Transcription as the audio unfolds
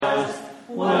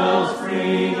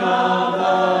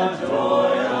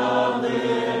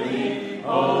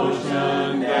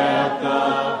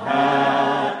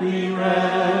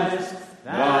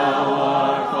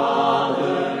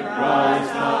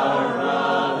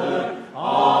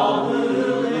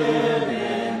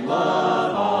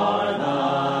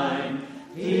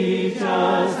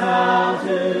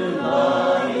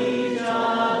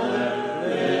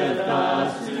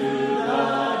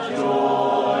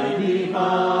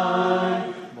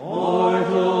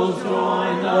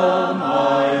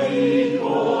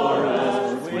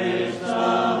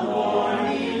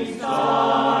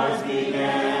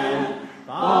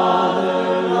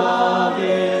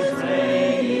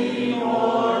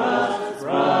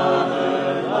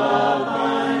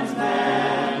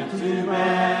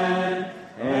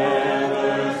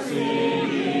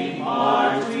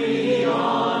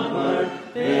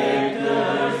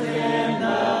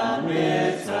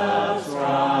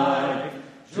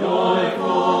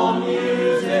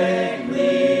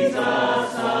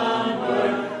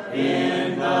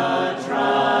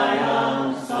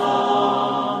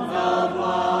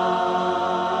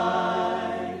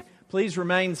please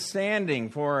remain standing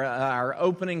for our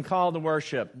opening call to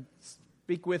worship.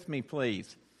 Speak with me,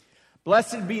 please.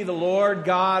 Blessed be the Lord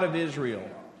God of Israel,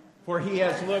 for he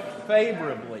has looked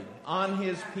favorably on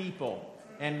his people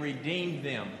and redeemed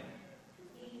them.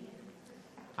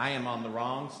 I am on the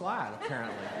wrong slide,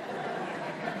 apparently.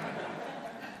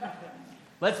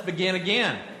 Let's begin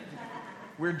again.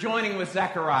 We're joining with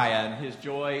Zechariah in his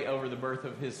joy over the birth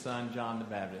of his son, John the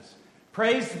Baptist.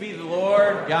 Praise be the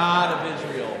Lord God of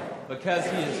Israel, because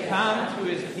he has come to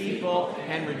his people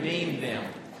and redeemed them.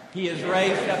 He has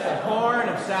raised up a horn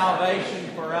of salvation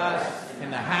for us in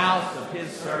the house of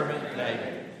his servant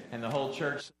David. And the whole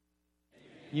church,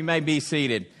 you may be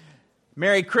seated.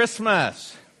 Merry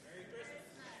Christmas.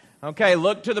 Okay,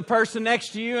 look to the person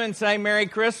next to you and say Merry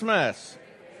Christmas.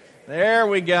 There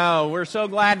we go. We're so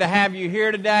glad to have you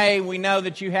here today. We know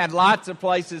that you had lots of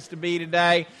places to be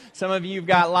today. Some of you have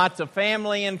got lots of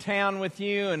family in town with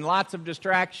you and lots of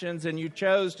distractions, and you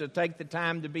chose to take the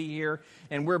time to be here.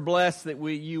 And we're blessed that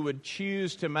you would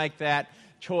choose to make that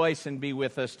choice and be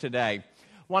with us today.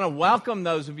 I want to welcome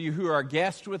those of you who are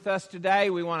guests with us today.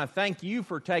 We want to thank you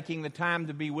for taking the time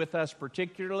to be with us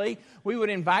particularly. We would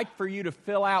invite for you to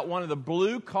fill out one of the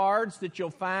blue cards that you'll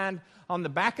find on the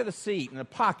back of the seat, in the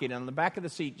pocket on the back of the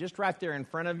seat, just right there in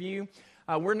front of you.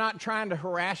 We're not trying to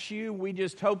harass you. We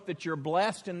just hope that you're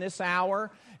blessed in this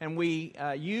hour, and we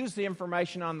use the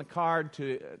information on the card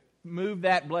to move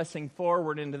that blessing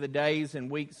forward into the days and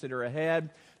weeks that are ahead.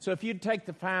 So if you'd take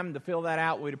the time to fill that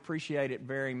out, we'd appreciate it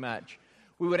very much.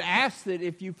 We would ask that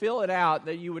if you fill it out,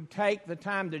 that you would take the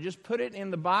time to just put it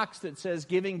in the box that says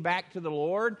Giving Back to the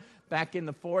Lord, back in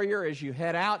the foyer as you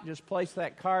head out. Just place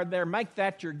that card there. Make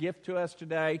that your gift to us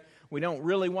today. We don't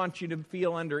really want you to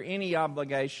feel under any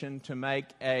obligation to make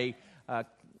a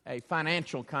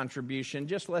financial contribution.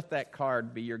 Just let that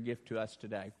card be your gift to us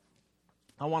today.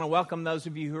 I want to welcome those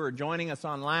of you who are joining us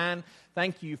online.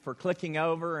 Thank you for clicking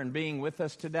over and being with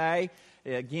us today.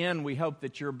 Again, we hope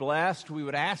that you're blessed. We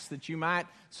would ask that you might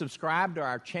subscribe to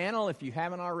our channel if you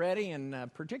haven't already,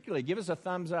 and particularly give us a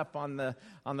thumbs up on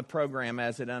the program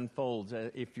as it unfolds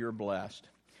if you're blessed.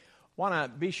 Want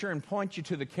to be sure and point you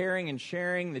to the caring and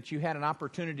sharing that you had an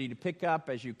opportunity to pick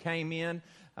up as you came in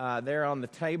there on the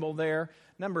table there.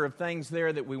 Number of things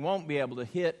there that we won't be able to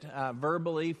hit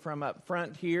verbally from up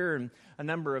front here, and a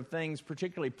number of things,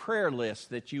 particularly prayer lists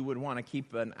that you would want to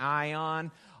keep an eye on.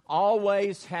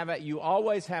 You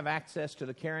always have access to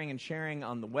the caring and sharing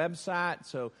on the website,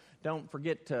 so don't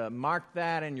forget to mark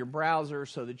that in your browser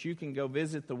so that you can go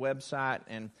visit the website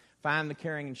and find the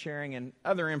caring and sharing and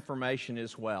other information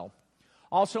as well.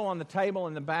 Also on the table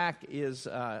in the back is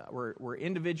were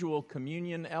individual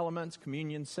communion elements,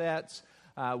 communion sets.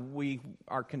 We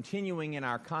are continuing in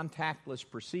our contactless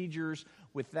procedures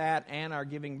with that and our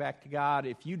giving back to God.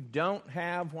 If you don't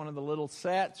have one of the little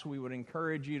sets, we would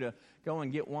encourage you to go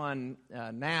and get one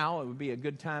now. It would be a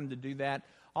good time to do that.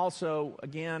 Also,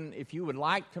 again, if you would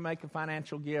like to make a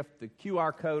financial gift, the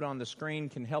QR code on the screen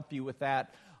can help you with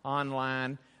that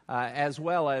online, as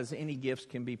well as any gifts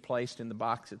can be placed in the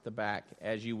box at the back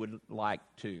as you would like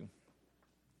to.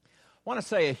 I want to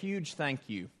say a huge thank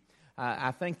you.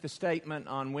 I think the statement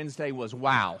on Wednesday was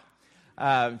wow.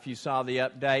 If you saw the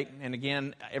update. And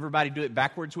again, everybody do it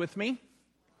backwards with me.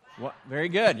 Well, very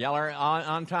good. Y'all are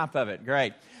on top of it.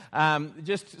 Great.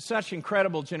 Just such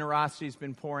incredible generosity has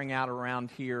been pouring out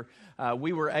around here.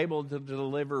 We were able to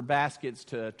deliver baskets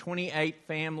to 28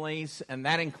 families, and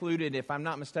that included, if I'm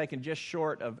not mistaken, just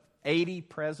short of 80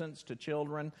 presents to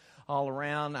children all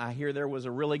around. I hear there was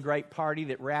a really great party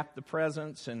that wrapped the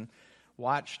presents and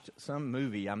watched some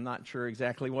movie. I'm not sure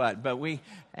exactly what,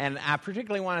 and I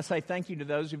particularly want to say thank you to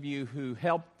those of you who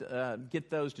helped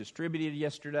get those distributed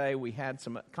yesterday. We had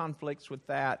some conflicts with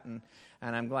that, and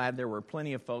I'm glad there were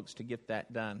plenty of folks to get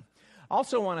that done.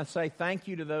 Also want to say thank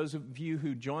you to those of you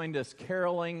who joined us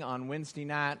caroling on Wednesday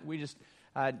night.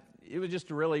 It was just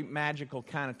a really magical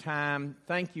kind of time.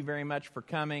 Thank you very much for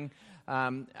coming.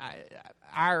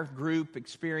 Our group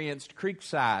experienced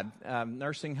Creekside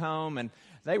Nursing Home, and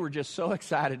they were just so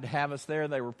excited to have us there.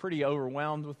 They were pretty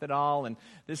overwhelmed with it all, and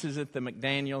this is at the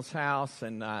McDaniels house,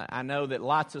 and I know that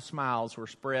lots of smiles were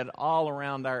spread all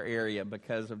around our area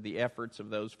because of the efforts of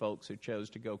those folks who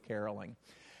chose to go caroling.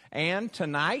 And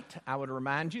tonight, I would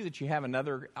remind you that you have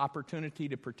another opportunity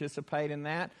to participate in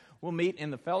that. We'll meet in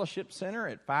the Fellowship Center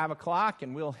at 5 o'clock,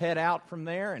 and we'll head out from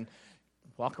there and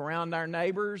walk around our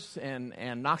neighbors and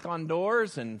knock on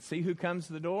doors and see who comes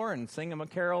to the door and sing them a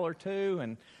carol or two.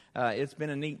 And it's been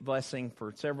a neat blessing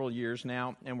for several years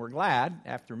now, and we're glad,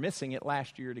 after missing it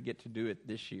last year, to get to do it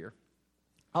this year.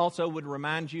 Also would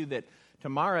remind you that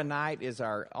tomorrow night is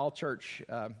our all-church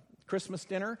Christmas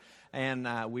dinner, and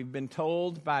we've been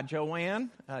told by Joanne,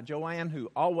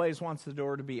 who always wants the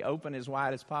door to be open as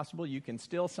wide as possible, you can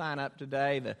still sign up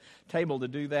today. The table to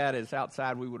do that is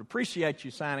outside. We would appreciate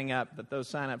you signing up, but those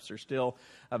sign-ups are still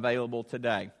available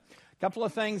today. A couple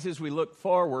of things as we look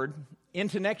forward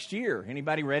into next year.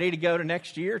 Anybody ready to go to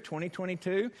next year,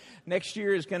 2022? Next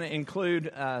year is going to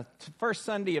include, first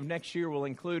Sunday of next year will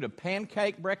include a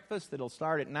pancake breakfast that'll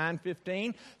start at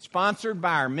 9:15, sponsored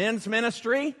by our men's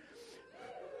ministry.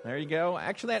 There you go.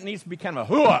 Actually, that needs to be kind of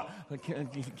a hooah.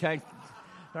 Okay.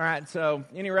 All right, so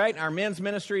at any rate, our men's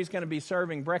ministry is going to be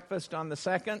serving breakfast on the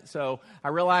 2nd, so I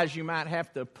realize you might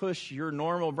have to push your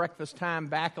normal breakfast time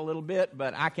back a little bit,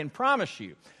 but I can promise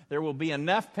you there will be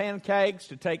enough pancakes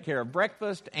to take care of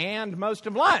breakfast and most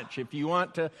of lunch if you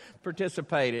want to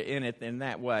participate in it in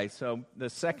that way. So the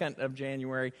 2nd of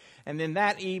January. And then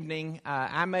that evening,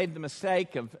 I made the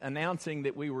mistake of announcing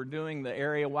that we were doing the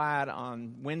area-wide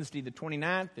on Wednesday the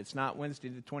 29th. It's not Wednesday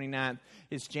the 29th.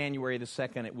 It's January the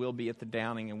 2nd. It will be at the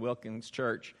Downing and Wilkins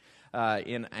Church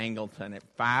in Angleton at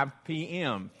 5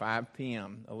 p.m. 5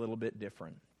 p.m., a little bit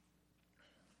different.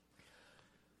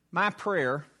 My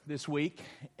prayer this week,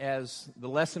 as the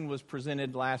lesson was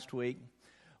presented last week,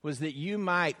 was that you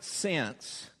might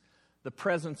sense the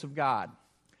presence of God,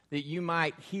 that you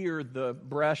might hear the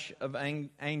brush of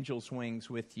angels' wings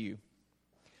with you.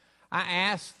 I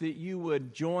ask that you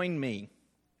would join me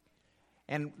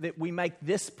and that we make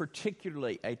this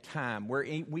particularly a time where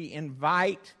we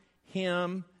invite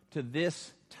Him to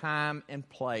this time and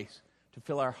place to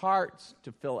fill our hearts,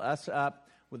 to fill us up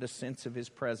with a sense of His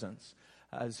presence.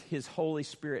 As His Holy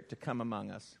Spirit to come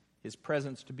among us, His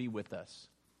presence to be with us.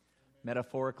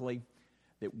 Metaphorically,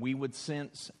 that we would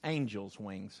sense angels'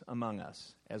 wings among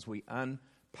us as we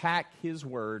unpack His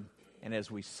Word and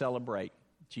as we celebrate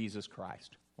Jesus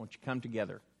Christ. Won't you come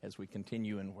together as we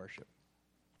continue in worship?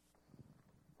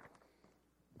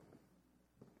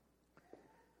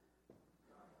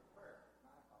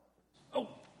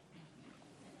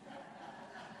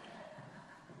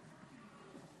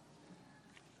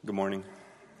 Good morning.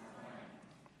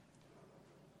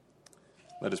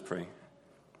 Let us pray.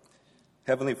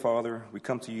 Heavenly Father, we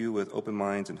come to you with open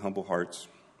minds and humble hearts.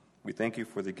 We thank you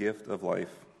for the gift of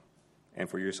life and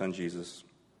for your Son, Jesus.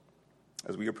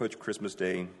 As we approach Christmas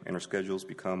Day and our schedules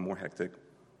become more hectic,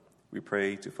 we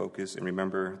pray to focus and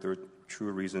remember the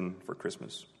true reason for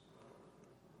Christmas.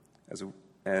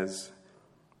 As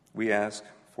we ask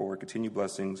for continued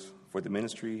blessings for the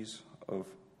ministries of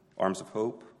Arms of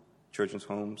Hope, Children's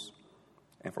Homes,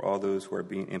 and for all those who are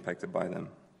being impacted by them.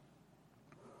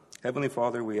 Heavenly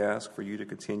Father, we ask for you to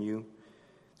continue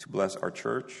to bless our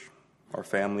church, our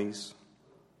families,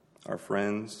 our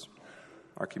friends,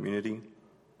 our community,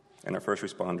 and our first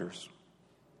responders.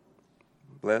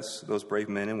 Bless those brave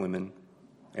men and women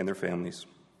and their families.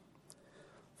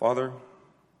 Father,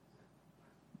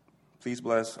 please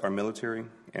bless our military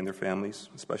and their families,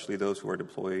 especially those who are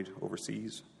deployed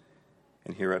overseas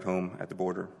and here at home at the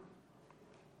border.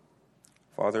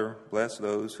 Father, bless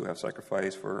those who have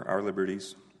sacrificed for our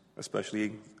liberties,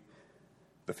 especially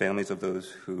the families of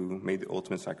those who made the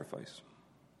ultimate sacrifice.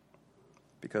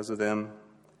 Because of them,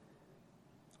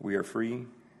 we are free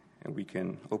and we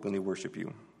can openly worship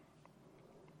you.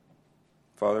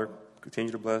 Father,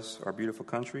 continue to bless our beautiful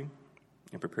country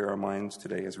and prepare our minds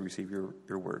today as we receive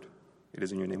your word. It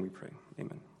is in your name we pray.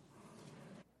 Amen.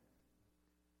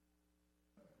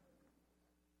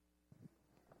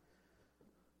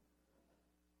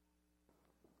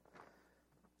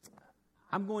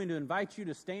 I'm going to invite you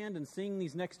to stand and sing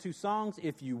these next two songs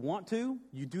if you want to.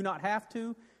 You do not have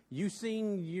to. You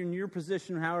sing in your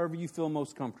position however you feel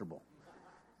most comfortable.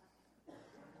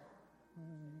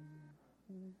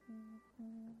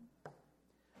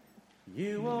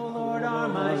 You, O Lord, are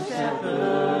my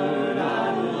shepherd,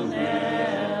 I will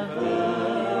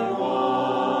never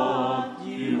want.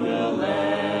 You will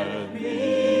let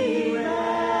me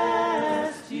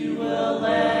rest, you will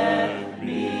let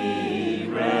me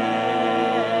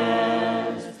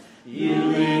rest. You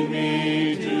lead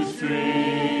me to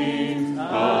streams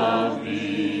of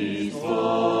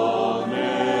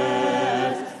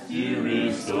peacefulness, you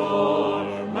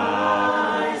restore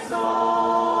my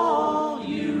soul,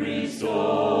 you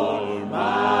restore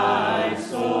my soul.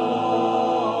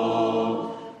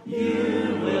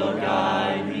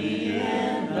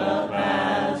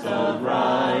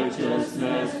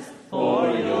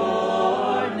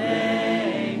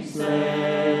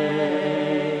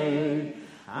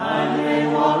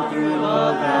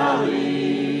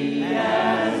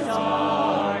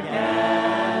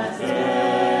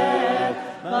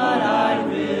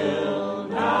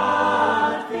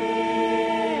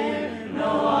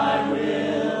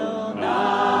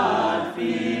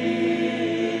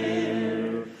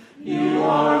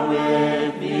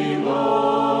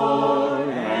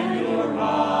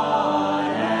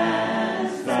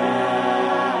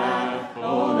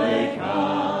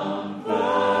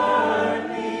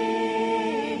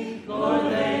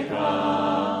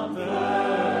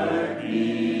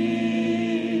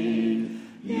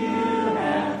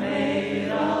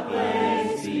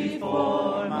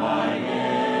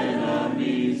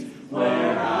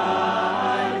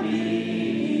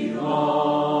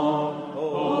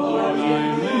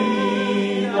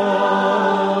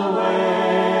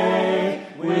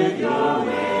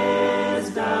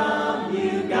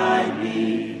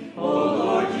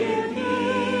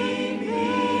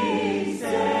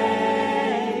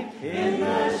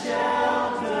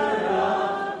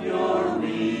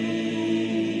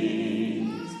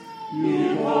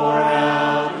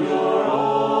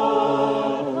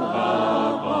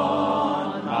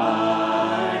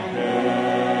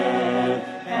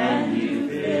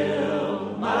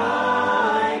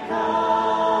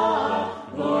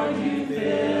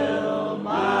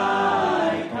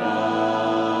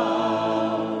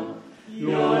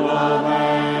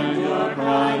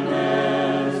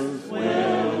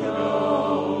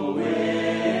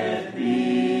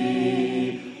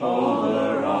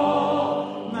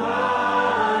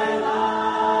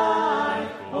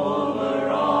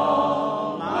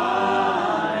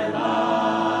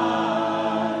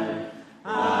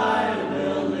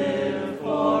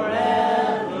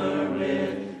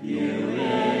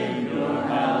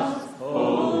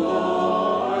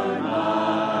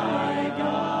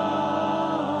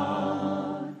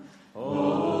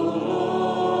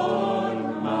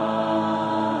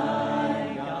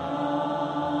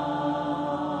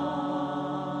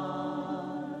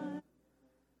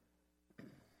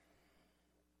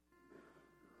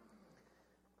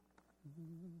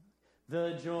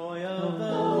 joy of the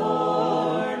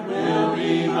Lord will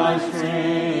be my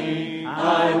strength.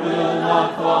 I will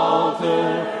not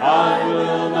falter, I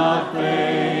will not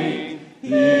faint.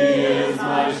 He is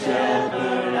my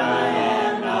shepherd, I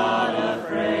am not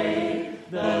afraid.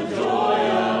 The joy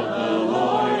of the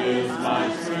Lord is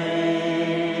my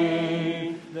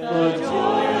strength. The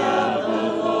joy of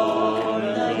the Lord,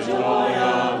 the joy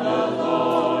of the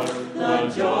Lord, the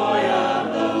joy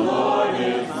of the Lord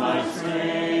is my strength.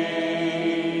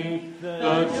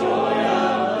 The joy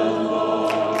of the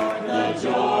Lord, the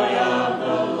joy of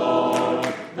the Lord,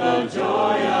 the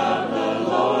joy of the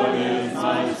Lord is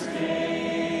my strength.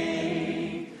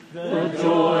 The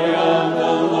joy of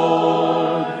the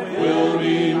Lord will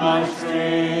be my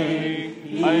strength.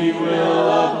 He will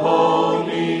uphold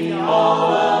me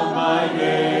all of my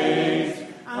days.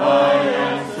 I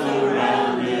am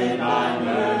surrounded by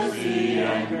mercy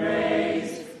and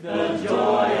grace. The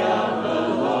joy of the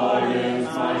Lord is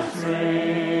my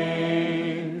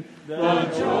strength. The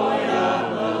joy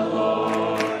of the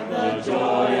Lord, the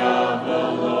joy of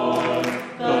the Lord,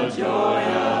 the joy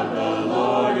of the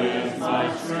Lord is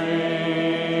my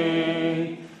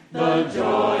strength. The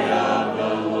joy of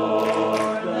the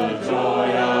Lord, the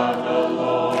joy of the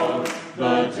Lord,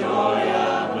 the joy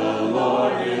of the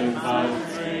Lord is my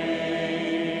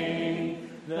strength.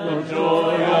 The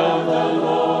joy of the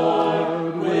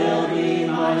Lord will be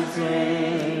my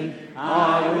strength.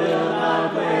 I will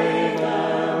not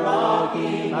waver,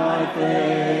 rocking my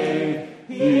faith.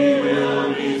 He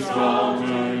will be strong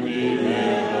to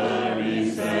deliver me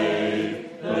safe.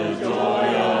 The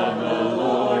joy of the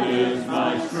Lord is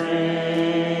my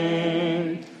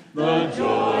strength. The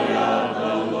joy of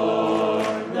the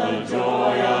Lord, the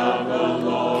joy of the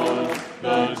Lord,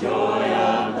 the joy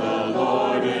of the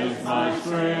Lord is my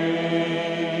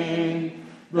strength.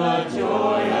 The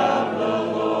joy of the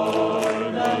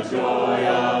Lord, the joy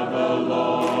of the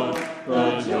Lord,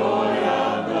 the joy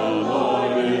of the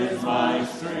Lord is my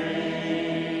strength.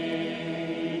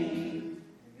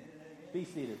 Be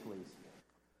seated, please.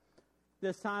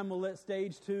 This time we'll let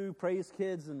Stage 2, Praise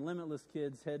Kids and Limitless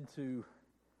Kids head to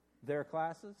their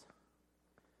classes.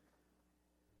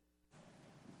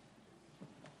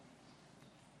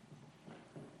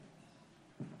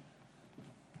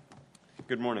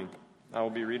 Good morning. I will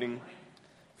be reading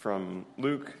from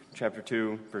Luke chapter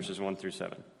 2, verses 1 through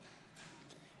 7.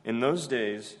 In those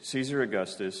days, Caesar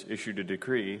Augustus issued a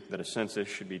decree that a census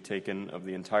should be taken of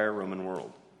the entire Roman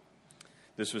world.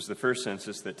 This was the first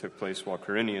census that took place while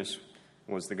Quirinius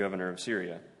was the governor of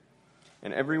Syria,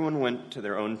 and everyone went to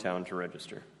their own town to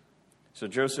register. So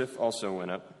Joseph also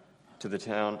went up to the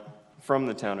town from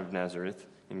the town of Nazareth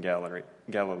in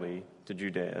Galilee to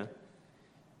Judea,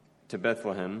 to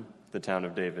Bethlehem, the town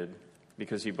of David,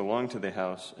 because he belonged to the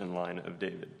house and line of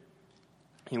David.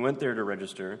 He went there to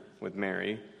register with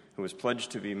Mary, who was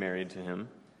pledged to be married to him,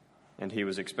 and he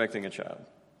was expecting a child.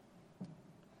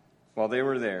 While they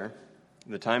were there,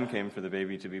 the time came for the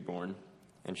baby to be born,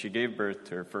 and she gave birth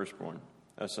to her firstborn,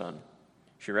 a son.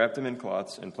 She wrapped him in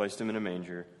cloths and placed him in a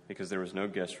manger because there was no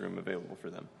guest room available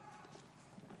for them.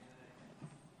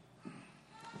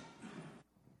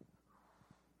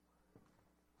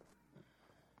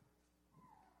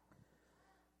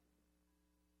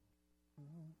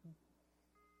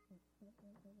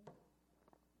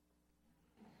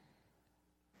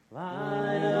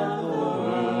 Light of the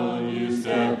world, you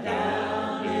step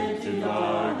down into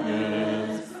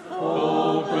darkness.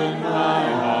 Open my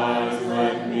eyes,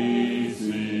 let me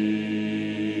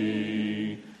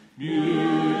see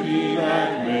beauty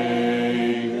that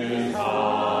made this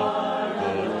heart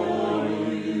adore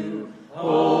you.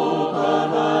 Hope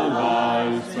of a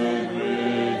life spent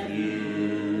with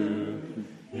you.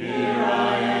 Here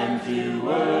I am to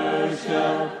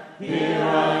worship. Here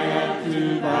I am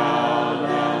to bow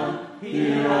down.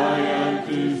 Here I am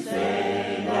to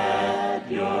say that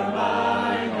you're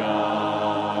my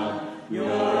God.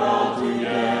 You're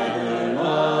altogether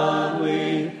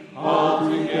lovely,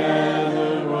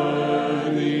 altogether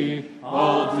worthy,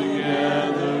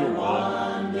 altogether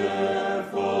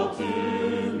wonderful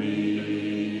to me.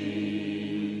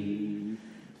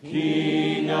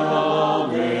 King of all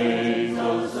days,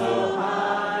 oh so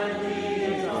highly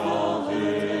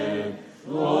exalted,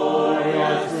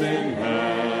 glorious in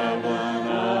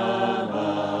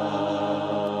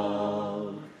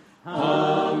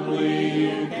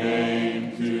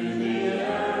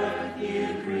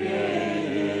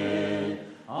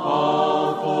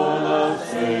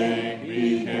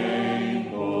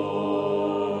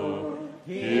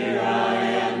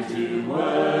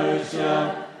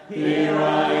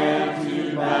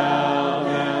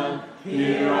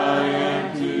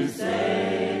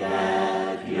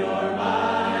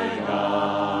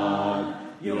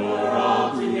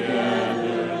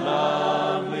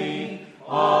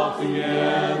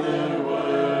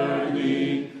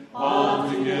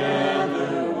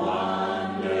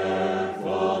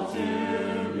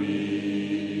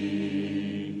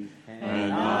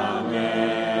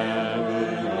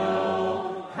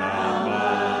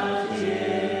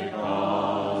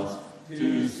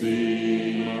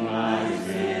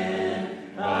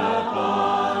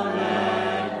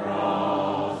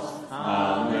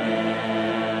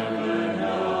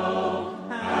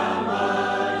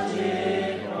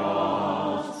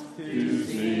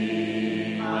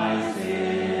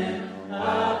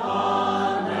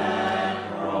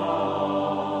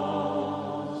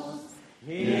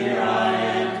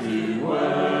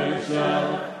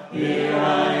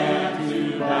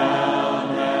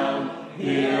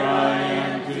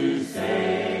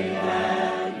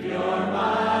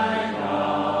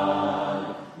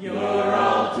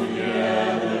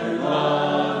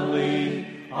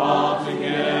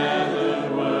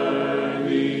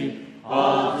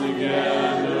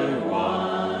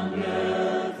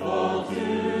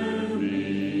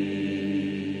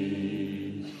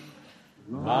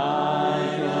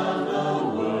Light of the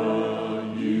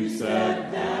world, you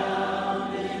set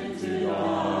down into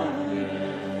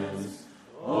darkness.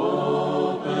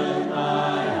 Open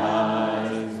my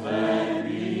eyes, let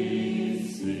me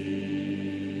see.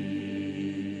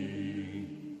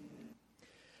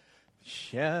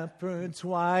 Shepherds,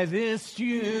 why this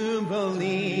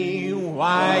jubilee?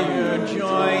 Why your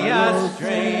joyous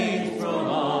strains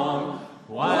prolong?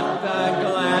 What the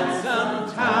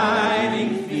gladsome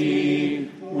tidings be,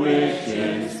 which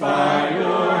inspire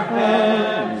your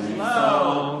heavenly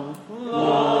song?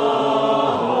 Glorious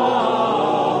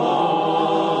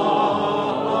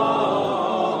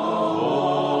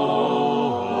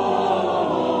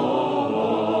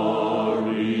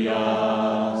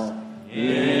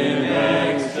in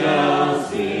excelsis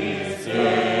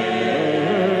Deo.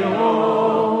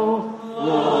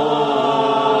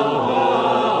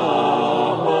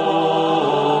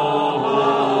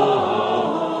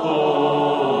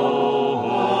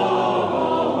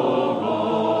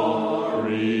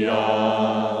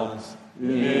 Glorious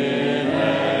in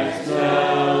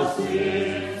excelsis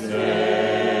Deo.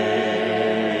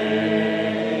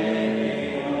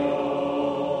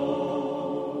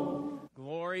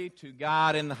 Glory to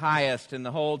God in the highest, and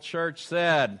the whole church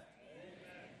said.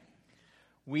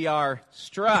 We are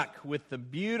struck with the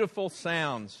beautiful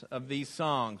sounds of these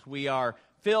songs. We are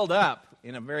filled up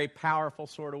in a very powerful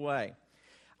sort of way.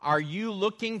 Are you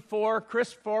looking forward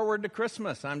to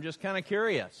Christmas? I'm just kind of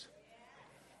curious.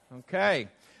 Okay.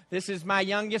 This is my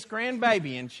youngest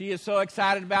grandbaby, and she is so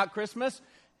excited about Christmas.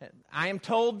 I am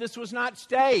told this was not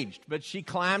staged, but she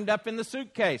climbed up in the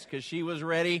suitcase because she was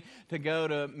ready to go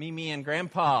to Mimi and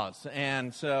Grandpa's.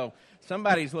 And so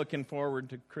somebody's looking forward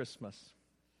to Christmas.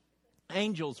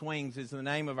 Angel's Wings is the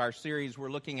name of our series. We're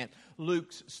looking at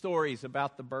Luke's stories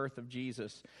about the birth of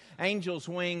Jesus. Angel's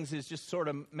Wings is just sort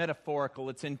of metaphorical.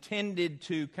 It's intended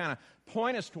to kind of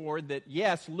point us toward that,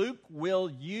 yes, Luke will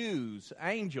use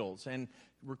angels and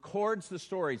records the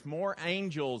stories. More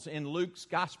angels in Luke's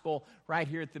gospel right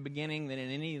here at the beginning than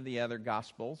in any of the other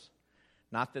gospels.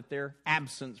 Not that they're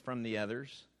absent from the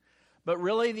others. But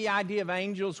really the idea of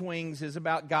Angel's Wings is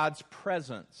about God's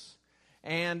presence.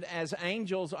 And as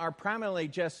angels are primarily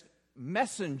just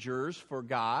messengers for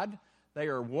God, they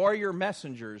are warrior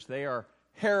messengers. They are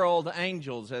herald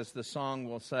angels, as the song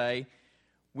will say.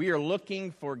 We are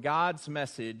looking for God's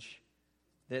message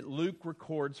that Luke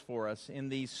records for us in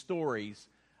these stories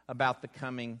about the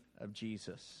coming of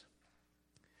Jesus.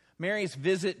 Mary's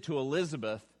visit to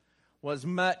Elizabeth was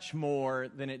much more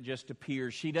than it just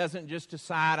appears. She doesn't just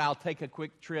decide, I'll take a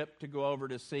quick trip to go over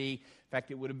to see. In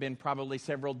fact, it would have been probably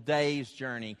several days'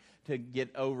 journey to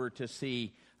get over to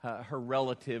see her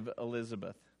relative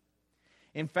Elizabeth.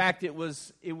 In fact, it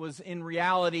was in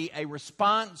reality a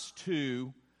response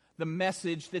to the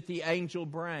message that the angel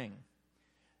brought.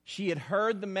 She had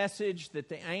heard the message that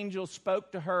the angel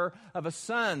spoke to her of a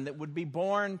son that would be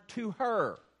born to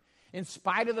her. In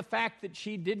spite of the fact that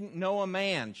she didn't know a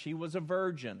man, she was a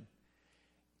virgin.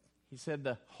 He said,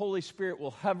 the Holy Spirit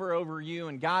will hover over you,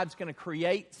 and God's going to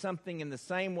create something in the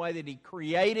same way that He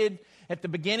created at the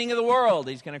beginning of the world.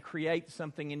 He's going to create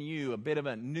something in you, a bit of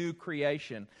a new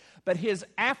creation. But His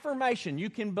affirmation, you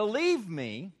can believe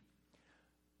me,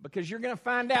 because you're going to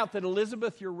find out that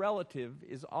Elizabeth, your relative,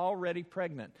 is already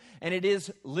pregnant. And it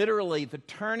is literally the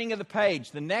turning of the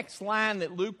page. The next line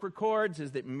that Luke records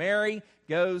is that Mary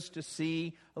goes to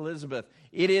see Elizabeth.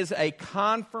 It is a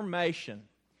confirmation.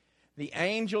 The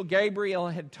angel Gabriel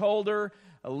had told her,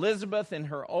 Elizabeth in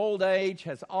her old age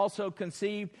has also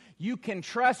conceived. You can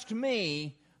trust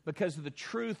me because of the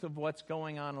truth of what's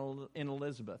going on in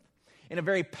Elizabeth. In a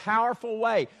very powerful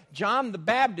way, John the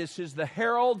Baptist is the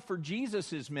herald for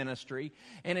Jesus' ministry,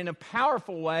 and in a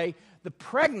powerful way, the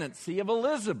pregnancy of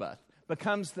Elizabeth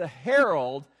becomes the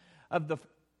herald of the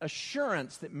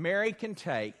assurance that Mary can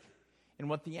take in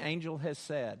what the angel has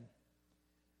said,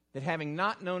 that having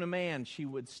not known a man, she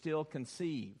would still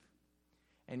conceive.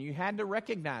 And you had to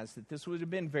recognize that this would have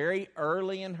been very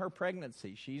early in her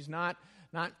pregnancy. She's not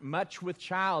much with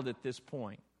child at this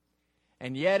point.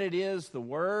 And yet it is the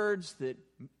words that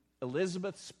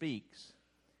Elizabeth speaks.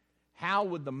 How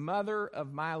would the mother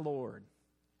of my Lord,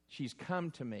 she's come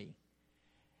to me,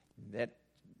 that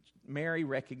Mary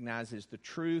recognizes the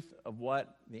truth of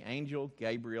what the angel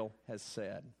Gabriel has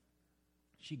said.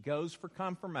 She goes for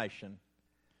confirmation,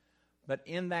 but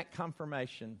in that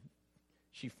confirmation,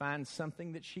 she finds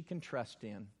something that she can trust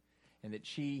in, and that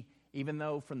she, even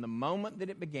though from the moment that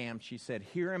it began, she said,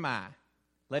 here am I.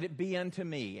 Let it be unto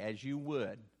me as you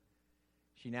would.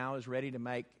 She now is ready to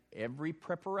make every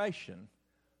preparation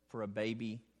for a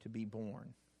baby to be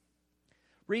born.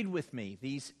 Read with me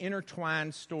these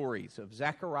intertwined stories of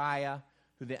Zechariah,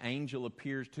 who the angel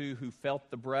appears to, who felt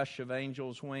the brush of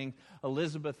angel's wing,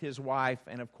 Elizabeth, his wife,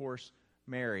 and of course,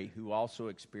 Mary, who also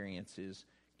experiences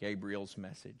Gabriel's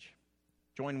message.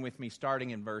 Join with me starting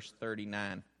in verse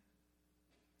 39.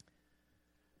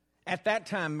 At that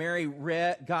time, Mary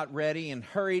got ready and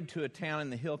hurried to a town in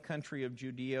the hill country of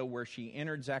Judea, where she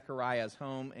entered Zechariah's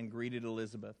home and greeted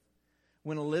Elizabeth.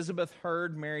 When Elizabeth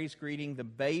heard Mary's greeting, the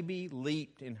baby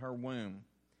leaped in her womb,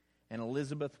 and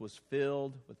Elizabeth was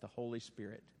filled with the Holy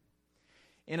Spirit.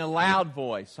 In a loud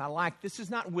voice, this is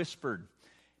not whispered.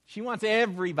 She wants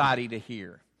everybody to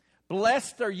hear.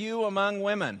 Blessed are you among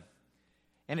women.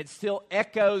 And it still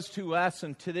echoes to us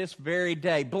and to this very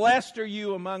day. Blessed are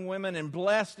you among women, and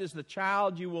blessed is the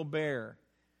child you will bear.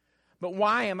 But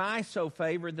why am I so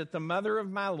favored that the mother of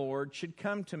my Lord should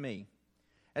come to me?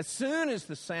 As soon as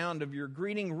the sound of your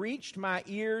greeting reached my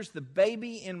ears, the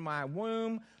baby in my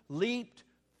womb leaped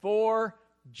for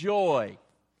joy.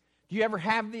 Do you ever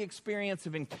have the experience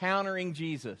of encountering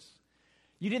Jesus?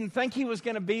 You didn't think he was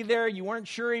going to be there. You weren't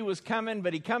sure he was coming,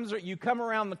 but you come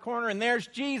around the corner and there's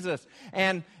Jesus.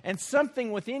 And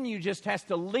something within you just has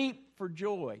to leap for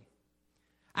joy.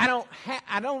 I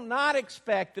don't not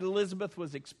expect that Elizabeth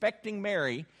was expecting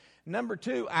Mary. Number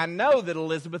two, I know that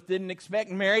Elizabeth didn't expect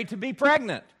Mary to be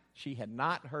pregnant. She had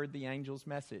not heard the angel's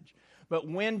message. But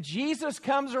when Jesus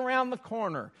comes around the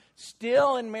corner,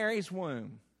 still in Mary's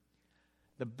womb,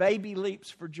 the baby leaps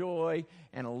for joy,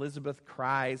 and Elizabeth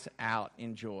cries out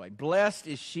in joy. Blessed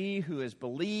is she who has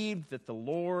believed that the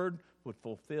Lord would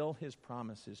fulfill his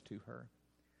promises to her.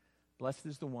 Blessed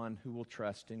is the one who will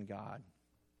trust in God.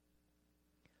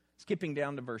 Skipping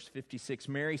down to verse 56,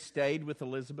 Mary stayed with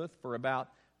Elizabeth for about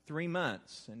 3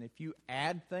 months. And if you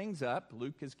add things up,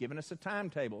 Luke has given us a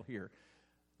timetable here.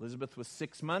 Elizabeth was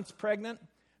 6 months pregnant.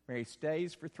 Mary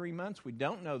stays for 3 months. We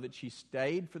don't know that she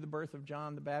stayed for the birth of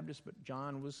John the Baptist, but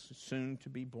John was soon to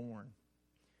be born.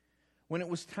 When it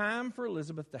was time for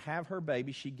Elizabeth to have her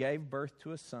baby, she gave birth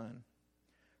to a son.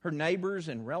 Her neighbors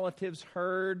and relatives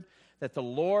heard that the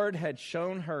Lord had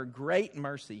shown her great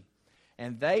mercy,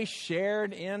 and they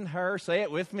shared in her, say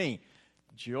it with me,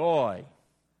 joy.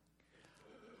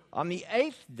 On the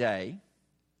 8th day,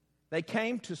 they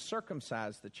came to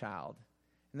circumcise the child.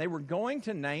 And they were going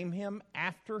to name him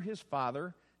after his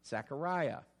father,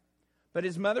 Zechariah. But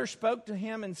his mother spoke to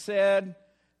him and said,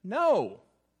 "No,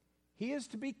 he is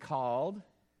to be called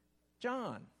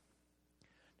John."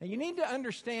 Now you need to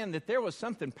understand that there was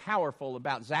something powerful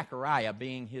about Zechariah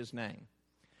being his name.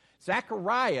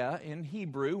 Zechariah in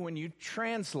Hebrew, when you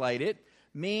translate it,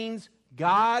 means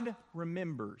God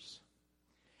remembers.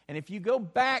 And if you go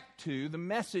back to the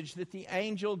message that the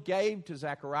angel gave to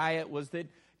Zechariah, it was that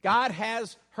God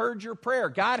has heard your prayer.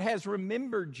 God has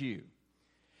remembered you.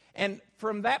 And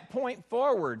from that point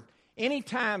forward,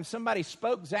 anytime somebody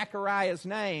spoke Zechariah's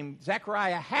name,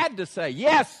 Zechariah had to say,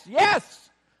 yes, yes,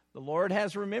 the Lord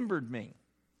has remembered me.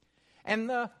 And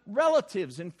the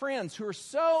relatives and friends who are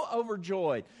so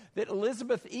overjoyed that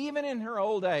Elizabeth, even in her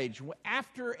old age,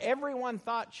 after everyone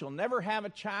thought she'll never have a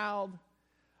child,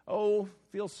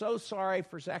 feel so sorry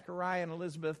for Zechariah and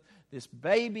Elizabeth. This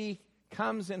baby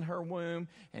comes in her womb,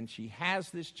 and she has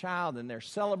this child, and they're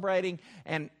celebrating,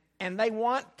 and they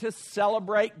want to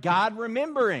celebrate God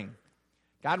remembering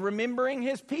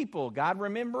his people, God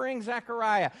remembering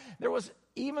Zechariah. There was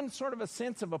even sort of a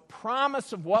sense of a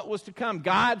promise of what was to come.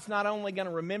 God's not only going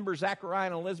to remember Zechariah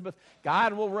and Elizabeth,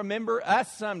 God will remember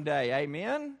us someday.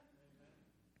 Amen?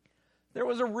 There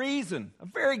was a reason, a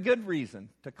very good reason,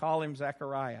 to call him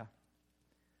Zechariah.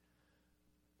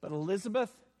 But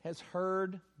Elizabeth has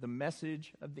heard the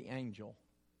message of the angel.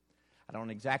 I don't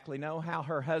exactly know how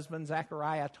her husband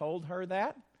Zechariah told her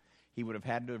that. He would have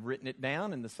had to have written it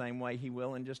down in the same way he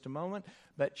will in just a moment.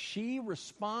 But she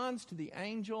responds to the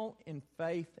angel in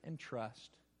faith and trust.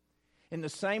 In the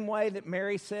same way that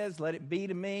Mary says, "Let it be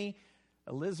to me,"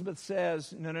 Elizabeth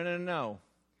says, No.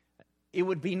 It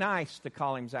would be nice to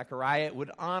call him Zechariah. It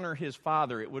would honor his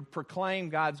father. It would proclaim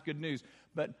God's good news.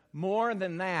 But more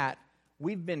than that,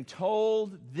 we've been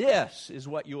told this is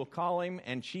what you'll call him,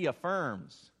 and she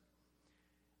affirms.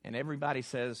 And everybody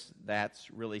says that's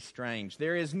really strange.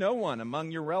 There is no one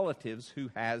among your relatives who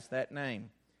has that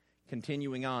name.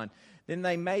 Continuing on. Then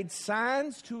they made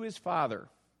signs to his father.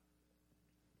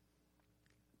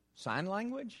 Sign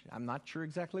language? I'm not sure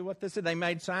exactly what this is. They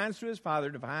made signs to his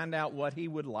father to find out what he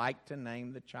would like to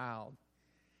name the child.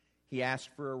 He asked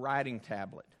for a writing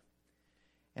tablet.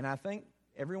 And I think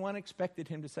everyone expected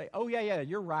him to say, "Oh, yeah,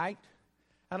 you're right.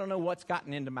 I don't know what's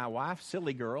gotten into my wife,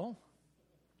 silly girl."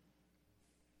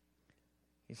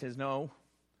 He says, "No,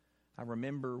 I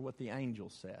remember what the angel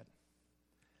said.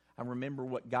 I remember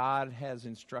what God has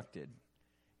instructed,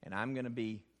 and I'm going to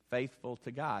be faithful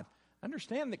to God.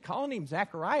 Understand that calling him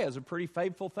Zechariah is a pretty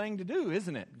faithful thing to do,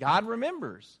 isn't it? God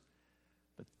remembers.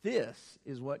 But this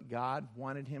is what God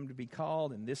wanted him to be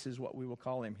called, and this is what we will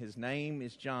call him. His name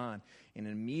is John. And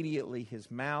immediately his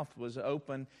mouth was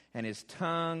open and his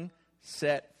tongue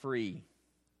set free.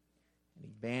 And he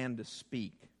began to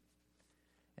speak.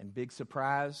 And big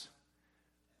surprise,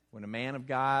 when a man of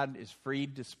God is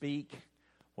freed to speak,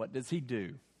 what does he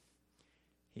do?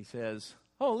 He says,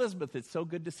 "Oh, Elizabeth, it's so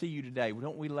good to see you today.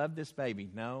 Don't we love this baby?"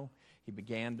 No, he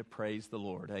began to praise the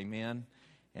Lord. Amen.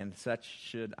 And such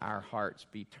should our hearts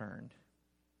be turned.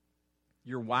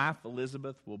 Your wife,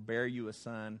 Elizabeth, will bear you a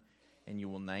son, and you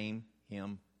will name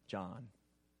him John.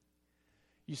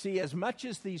 You see, as much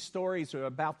as these stories are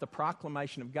about the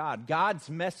proclamation of God, God's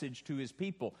message to his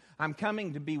people, I'm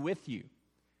coming to be with you.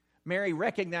 Mary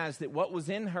recognized that what was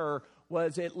in her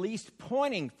was at least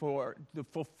pointing for the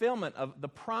fulfillment of the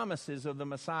promises of the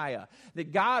Messiah.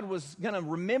 That God was going to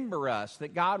remember us,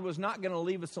 that God was not going to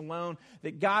leave us alone,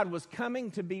 that God was coming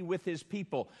to be with his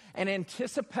people. An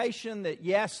anticipation that,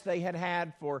 yes, they had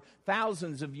had for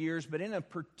thousands of years, but in a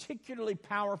particularly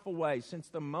powerful way since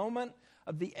the moment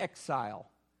of the exile,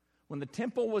 when the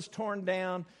temple was torn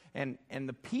down and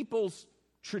the people's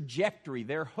trajectory,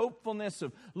 their hopefulness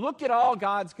of, look at all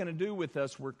God's going to do with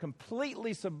us, were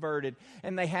completely subverted,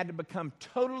 and they had to become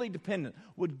totally dependent.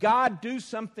 Would God do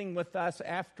something with us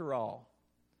after all?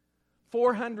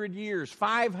 400 years,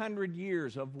 500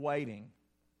 years of waiting.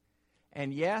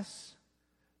 And yes,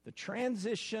 the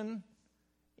transition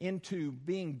into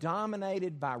being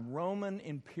dominated by Roman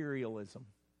imperialism.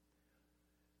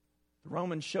 The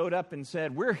Romans showed up and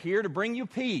said, "We're here to bring you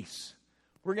peace.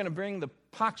 We're going to bring the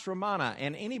Pax Romana,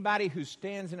 and anybody who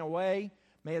stands in a way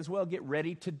may as well get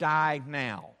ready to die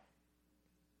now.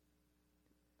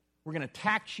 We're going to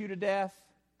tax you to death.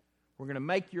 We're going to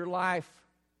make your life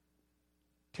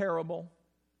terrible.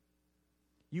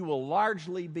 You will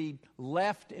largely be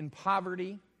left in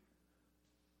poverty.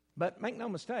 But make no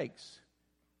mistakes,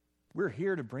 we're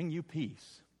here to bring you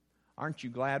peace. Aren't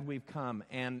you glad we've come?"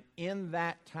 And in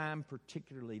that time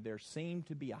particularly, there seemed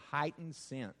to be a heightened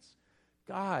sense,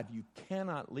 God, you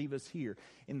cannot leave us here.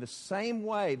 In the same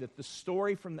way that the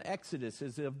story from the Exodus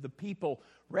is of the people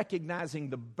recognizing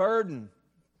the burden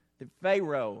that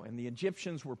Pharaoh and the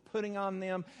Egyptians were putting on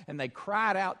them, and they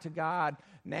cried out to God.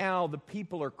 Now the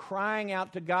people are crying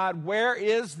out to God, "Where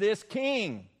is this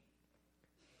king?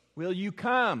 Will you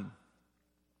come?"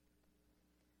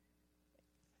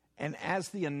 And as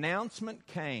the announcement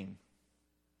came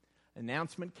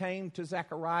to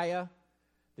Zechariah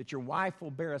that your wife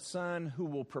will bear a son who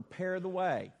will prepare the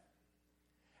way.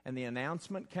 And the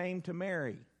announcement came to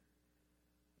Mary.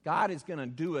 God is going to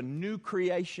do a new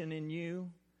creation in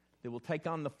you that will take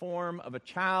on the form of a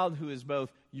child who is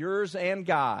both yours and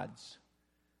God's.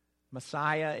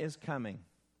 Messiah is coming.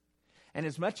 And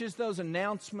as much as those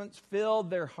announcements filled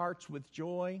their hearts with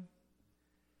joy,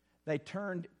 they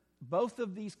turned both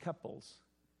of these couples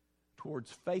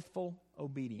towards faithful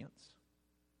obedience.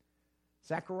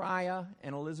 Zechariah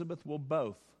and Elizabeth will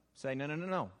both say,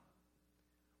 no.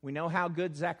 We know how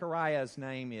good Zechariah's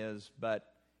name is,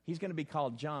 but he's going to be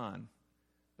called John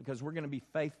because we're going to be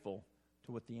faithful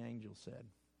to what the angel said.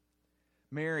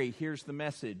 Mary hears the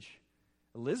message.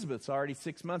 Elizabeth's already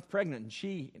 6 months pregnant,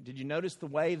 and did you notice the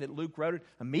way that Luke wrote it?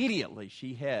 Immediately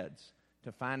she heads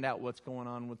to find out what's going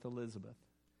on with Elizabeth.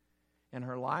 And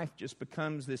her life just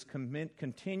becomes this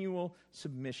continual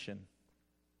submission.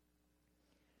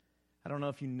 I don't know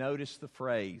if you noticed the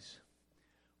phrase.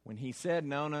 When he said,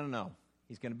 no,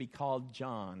 he's going to be called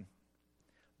John,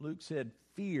 Luke said,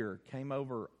 fear came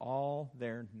over all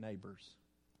their neighbors.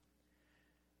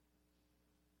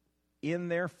 In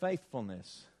their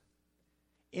faithfulness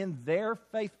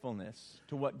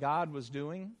to what God was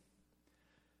doing,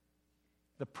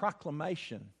 the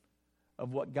proclamation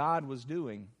of what God was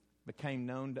doing became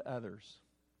known to others.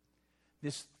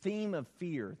 This theme of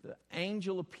fear, the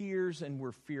angel appears and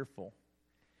we're fearful.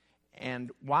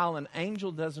 And while an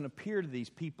angel doesn't appear to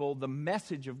these people, the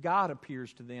message of God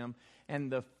appears to them,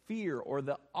 and the fear or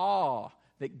the awe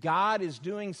that God is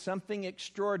doing something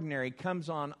extraordinary comes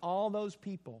on all those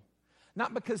people.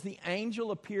 Not because the angel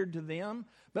appeared to them,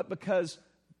 but because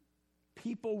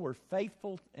people were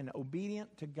faithful and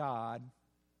obedient to God,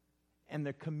 and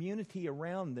the community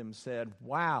around them said,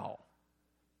 wow,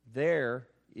 there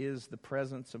is the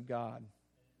presence of God.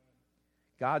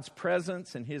 God's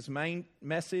presence and his main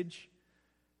message,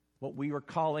 what we were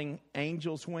calling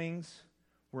angel's wings,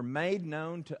 were made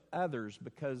known to others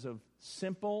because of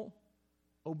simple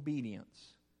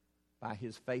obedience by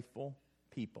His faithful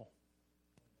people.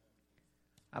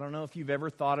 I don't know if you've ever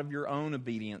thought of your own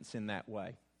obedience in that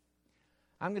way.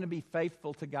 I'm going to be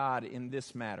faithful to God in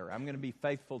this matter. I'm going to be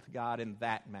faithful to God in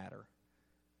that matter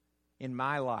in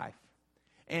my life.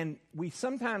 And we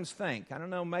sometimes think, I don't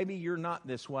know, maybe you're not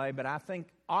this way, but I think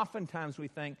oftentimes we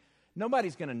think,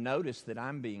 nobody's going to notice that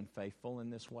I'm being faithful in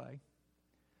this way.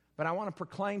 But I want to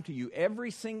proclaim to you,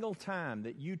 every single time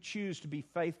that you choose to be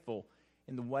faithful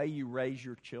in the way you raise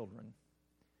your children,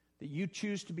 that you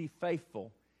choose to be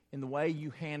faithful in the way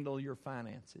you handle your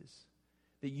finances,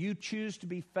 that you choose to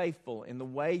be faithful in the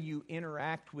way you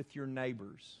interact with your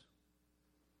neighbors.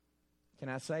 Can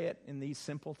I say it in these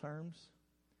simple terms?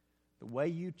 The way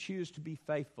you choose to be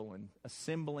faithful in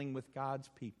assembling with God's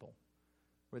people,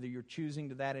 whether you're choosing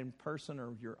to that in person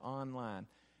or you're online,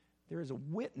 there is a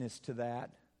witness to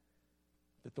that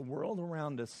the world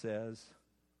around us says,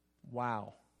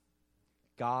 wow,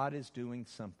 God is doing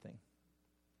something.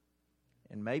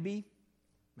 And maybe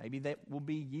that will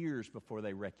be years before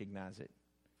they recognize it.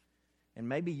 And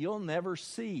maybe you'll never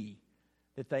see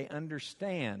that they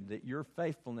understand that your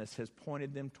faithfulness has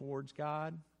pointed them towards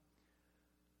God.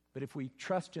 But if we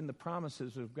trust in the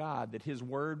promises of God that His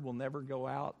Word will never go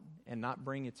out and not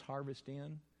bring its harvest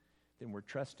in, then we're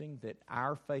trusting that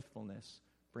our faithfulness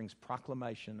brings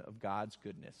proclamation of God's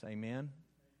goodness. Amen?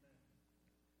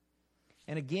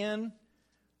 And again,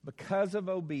 because of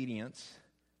obedience,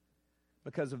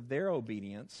 because of their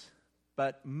obedience,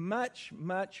 but much,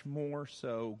 much more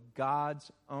so, God's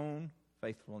own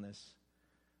faithfulness,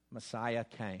 Messiah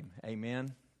came.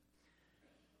 Amen?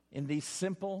 In these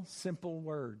simple, simple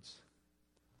words,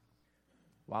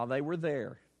 while they were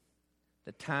there,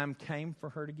 the time came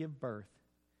for her to give birth,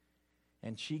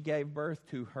 and she gave birth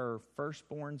to her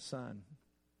firstborn son.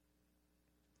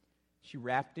 She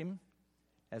wrapped him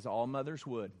as all mothers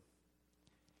would,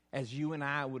 as you and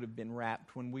I would have been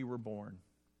wrapped when we were born,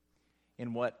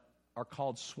 in what are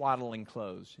called swaddling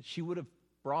clothes. She would have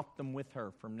brought them with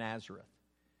her from Nazareth.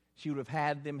 She would have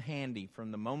had them handy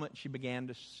from the moment she began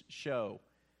to show,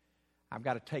 I've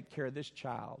got to take care of this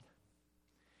child.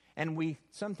 And we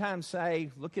sometimes say,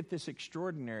 look at this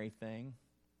extraordinary thing.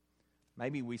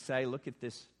 Maybe we say, look at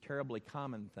this terribly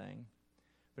common thing.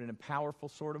 But in a powerful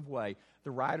sort of way,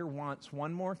 the writer wants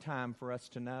one more time for us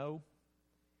to know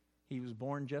He was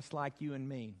born just like you and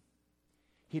me.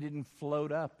 He didn't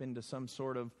float up into some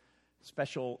sort of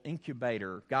special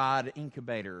incubator, God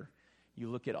incubator. You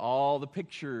look at all the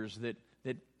pictures that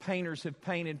painters have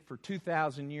painted for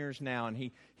 2,000 years now, and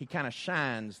he kind of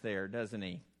shines there, doesn't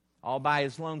he? All by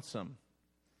his lonesome.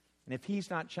 And if he's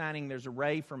not shining, there's a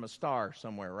ray from a star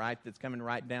somewhere, right, that's coming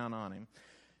right down on him.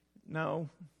 No.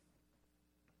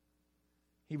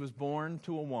 He was born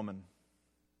to a woman,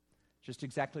 just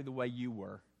exactly the way you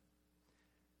were.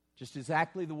 Just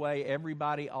exactly the way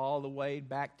everybody all the way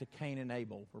back to Cain and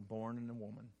Abel were born in a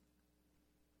woman.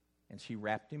 And she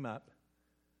wrapped him up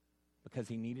because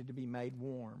he needed to be made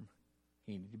warm.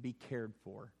 He needed to be cared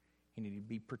for. He needed to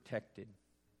be protected,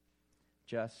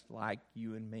 just like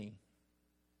you and me.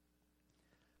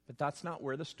 But that's not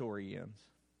where the story ends.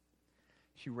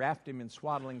 She wrapped him in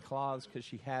swaddling cloths because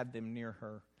she had them near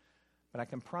her. But I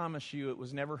can promise you it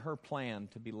was never her plan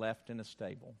to be left in a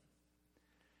stable.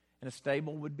 And a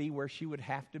stable would be where she would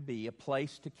have to be, a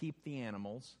place to keep the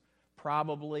animals,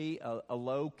 probably a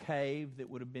low cave that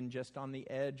would have been just on the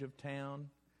edge of town,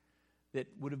 that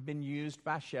would have been used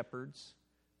by shepherds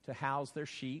to house their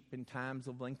sheep in times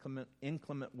of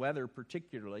inclement weather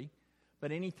particularly.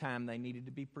 But any time they needed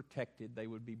to be protected, they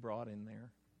would be brought in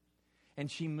there. And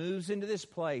she moves into this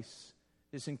place,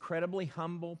 this incredibly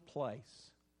humble place.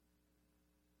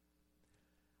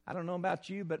 I don't know about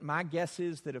you, but my guess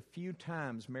is that a few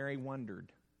times Mary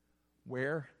wondered,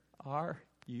 where are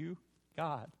you,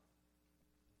 God?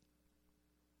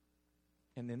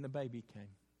 And then the baby came.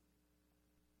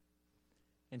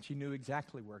 And she knew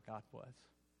exactly where God was.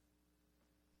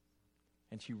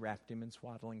 And she wrapped him in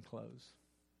swaddling clothes.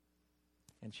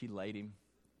 And she laid him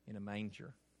in a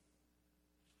manger.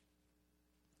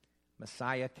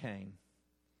 Messiah came,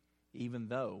 even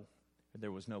though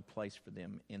there was no place for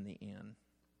them in the inn.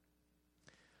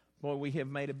 Boy, we have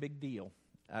made a big deal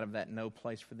out of that no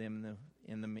place for them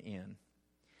in the inn.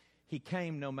 He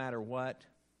came no matter what.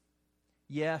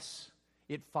 Yes,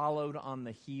 it followed on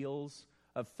the heels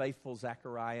of faithful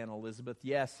Zechariah and Elizabeth.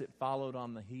 Yes, it followed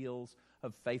on the heels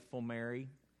of faithful Mary.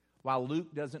 While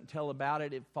Luke doesn't tell about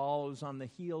it, it follows on the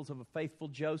heels of a faithful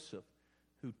Joseph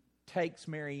who takes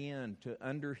Mary in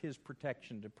under his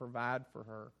protection to provide for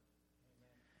her.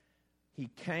 Amen. He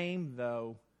came,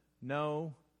 though,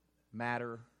 no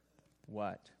matter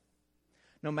what.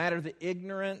 no matter the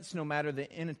ignorance, no matter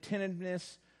the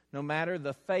inattentiveness, no matter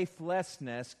the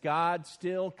faithlessness, God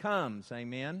still comes.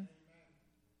 Amen?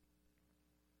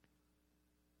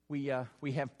 We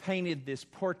have painted this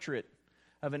portrait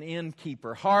of an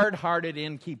innkeeper, hard-hearted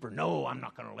innkeeper. No, I'm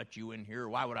not going to let you in here.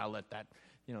 Why would I let that,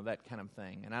 that kind of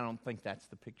thing. And I don't think that's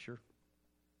the picture.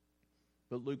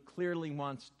 But Luke clearly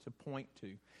wants to point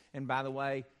to. And by the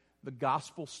way, the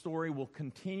gospel story will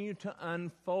continue to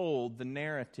unfold the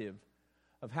narrative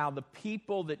of how the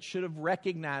people that should have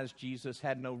recognized Jesus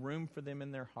had no room for them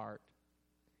in their heart.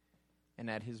 And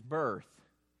at his birth,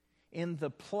 in the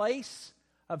place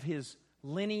of his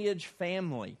lineage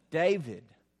family, David,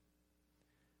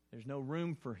 there's no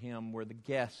room for him where the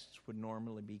guests would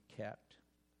normally be kept.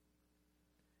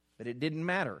 But it didn't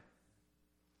matter.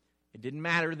 It didn't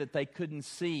matter that they couldn't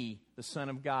see the Son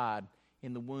of God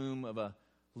in the womb of a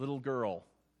little girl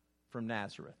from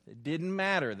Nazareth. It didn't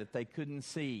matter that they couldn't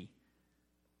see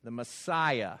the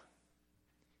Messiah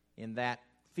in that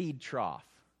feed trough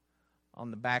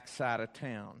on the backside of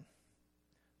town.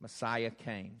 Messiah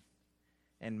came.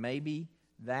 And maybe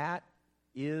that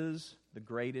is the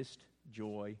greatest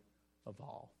joy of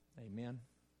all. Amen.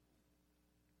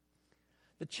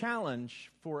 The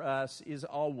challenge for us is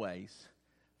always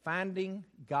finding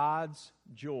God's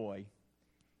joy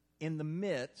in the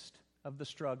midst of the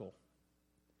struggle.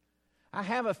 I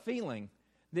have a feeling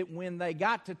that when they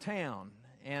got to town,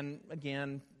 and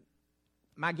again,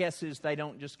 my guess is they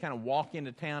don't just kind of walk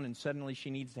into town and suddenly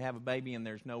she needs to have a baby and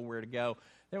there's nowhere to go.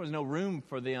 There was no room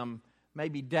for them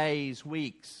maybe days,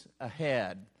 weeks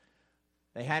ahead.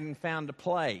 They hadn't found a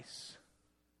place.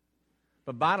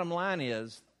 But bottom line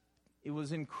is, it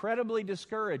was incredibly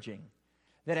discouraging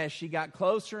that as she got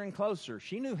closer and closer,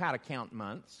 she knew how to count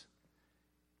months.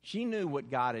 She knew what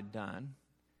God had done.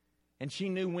 And she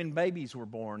knew when babies were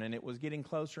born, and it was getting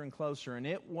closer and closer. And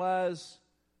it was,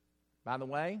 by the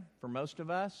way, for most of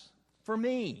us, for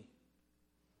me.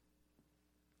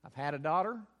 I've had a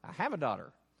daughter. I have a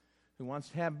daughter who wants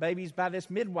to have babies by this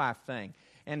midwife thing.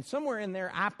 And somewhere in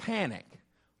there, I panic.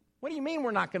 What do you mean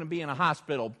we're not going to be in a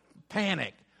hospital?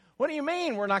 Panic. What do you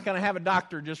mean we're not going to have a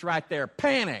doctor just right there?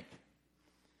 Panic.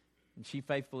 And she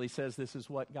faithfully says this is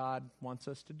what God wants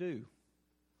us to do.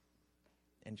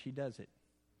 And she does it.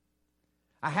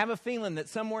 I have a feeling that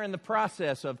somewhere in the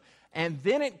process of, and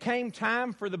then it came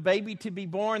time for the baby to be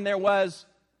born, there was,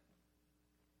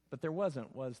 but there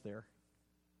wasn't, was there?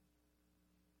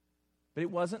 But it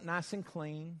wasn't nice and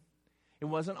clean. It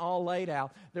wasn't all laid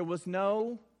out. There was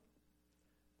no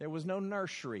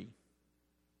nursery.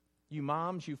 You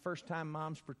moms, you first-time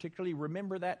moms particularly,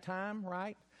 remember that time,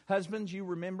 right? Husbands, you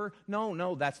remember?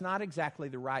 No, that's not exactly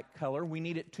the right color. We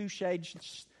need it 2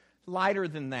 shades lighter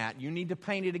than that. You need to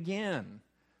paint it again.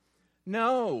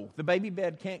 No, the baby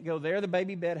bed can't go there. The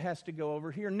baby bed has to go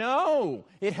over here. No,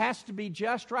 it has to be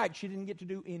just right. She didn't get to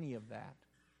do any of that.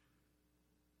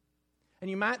 And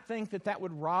you might think that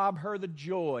would rob her the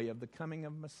joy of the coming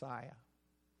of Messiah.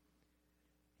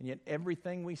 And yet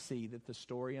everything we see that the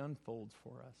story unfolds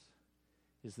for us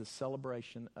is the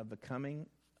celebration of the coming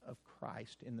of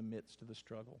Christ in the midst of the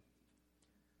struggle.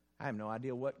 I have no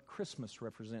idea what Christmas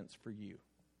represents for you.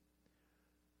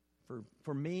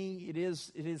 For me, it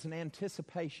is an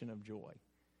anticipation of joy.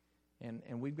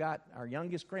 And we've got our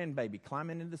youngest grandbaby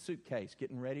climbing into the suitcase,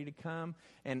 getting ready to come.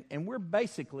 And we're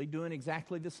basically doing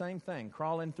exactly the same thing,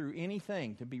 crawling through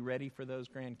anything to be ready for those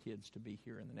grandkids to be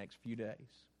here in the next few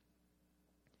days.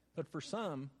 But for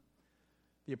some,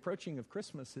 the approaching of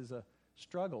Christmas is a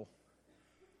struggle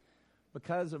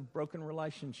because of broken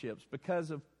relationships,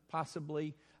 because of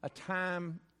possibly a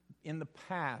time in the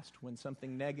past when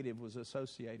something negative was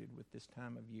associated with this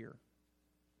time of year.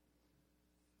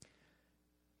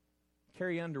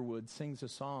 Carrie Underwood sings a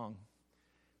song.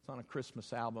 It's on a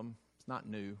Christmas album. It's not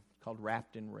new. It's called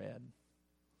Wrapped in Red.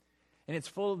 And it's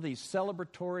full of these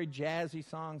celebratory, jazzy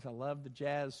songs. I love the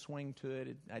jazz swing to it.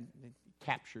 It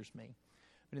captures me.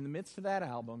 But in the midst of that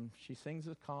album, she sings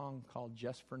a song called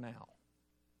Just for Now.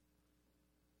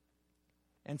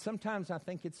 And sometimes I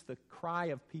think it's the cry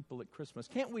of people at Christmas.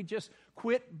 Can't we just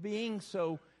quit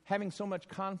having so much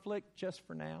conflict just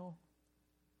for now?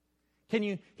 Can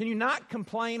you not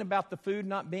complain about the food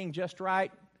not being just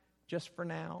right just for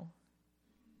now?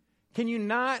 Can you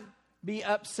not be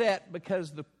upset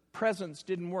because the presents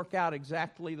didn't work out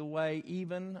exactly the way,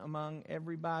 even among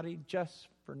everybody, just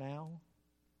for now?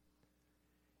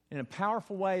 In a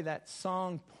powerful way, that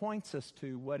song points us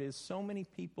to what is so many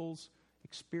people's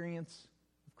experience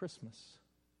of Christmas.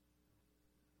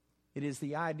 It is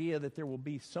the idea that there will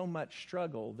be so much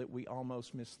struggle that we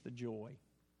almost miss the joy.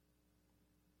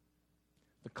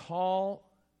 The call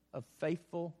of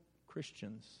faithful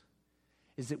Christians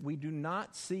is that we do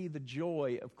not see the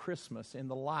joy of Christmas in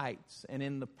the lights and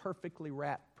in the perfectly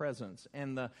wrapped presents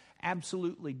and the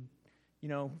absolutely,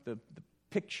 the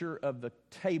picture of the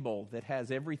table that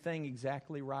has everything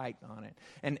exactly right on it.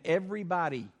 And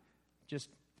everybody just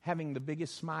having the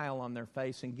biggest smile on their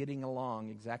face and getting along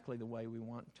exactly the way we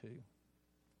want to.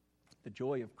 The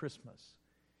joy of Christmas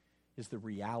is the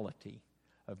reality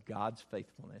of God's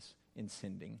faithfulness in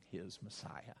sending His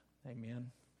Messiah.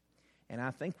 Amen. And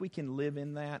I think we can live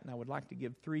in that, and I would like to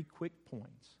give 3 quick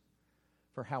points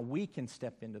for how we can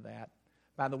step into that.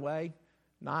 By the way,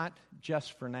 not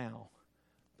just for now,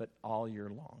 but all year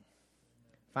long.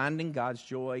 Finding God's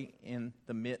joy in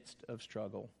the midst of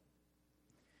struggle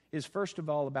is first of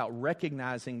all about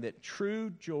recognizing that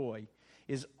true joy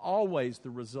is always the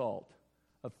result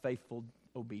of faithful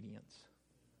obedience.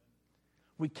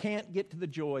 We can't get to the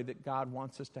joy that God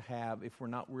wants us to have if we're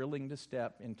not willing to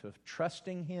step into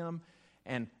trusting Him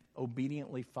and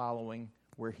obediently following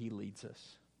where He leads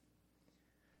us.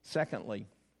 Secondly,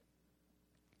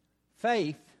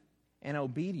 faith and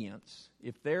obedience,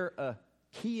 if they're a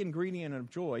key ingredient of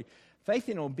joy, faith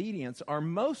and obedience are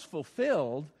most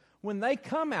fulfilled when they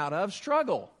come out of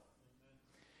struggle.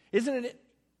 Isn't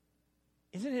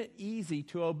it easy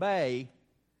to obey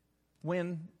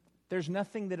when there's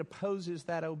nothing that opposes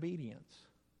that obedience?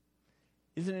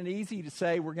 Isn't it easy to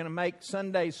say we're going to make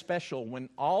Sundays special when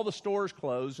all the stores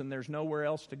close and there's nowhere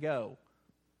else to go?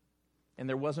 And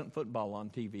there wasn't football on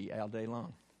TV all day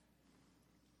long.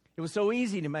 It was so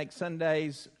easy to make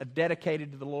Sundays a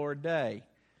dedicated to the Lord day.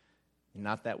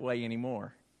 Not that way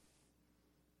anymore.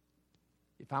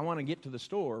 If I want to get to the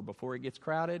store before it gets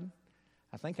crowded,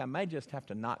 I think I may just have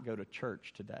to not go to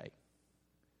church today.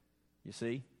 You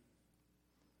see?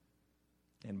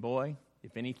 And boy,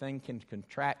 if anything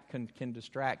can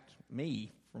distract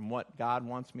me from what God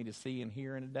wants me to see and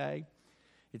hear in a day,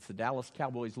 it's the Dallas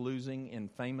Cowboys losing in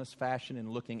famous fashion and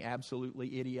looking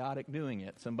absolutely idiotic doing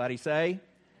it. Somebody say?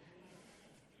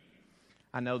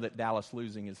 I know that Dallas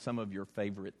losing is some of your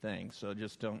favorite things, so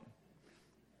just don't.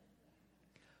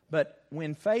 But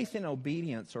when faith and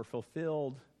obedience are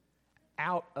fulfilled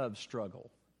out of struggle,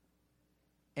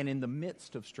 and in the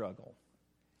midst of struggle,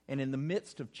 and in the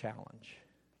midst of challenge,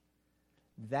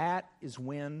 that is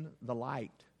when the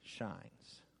light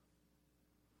shines.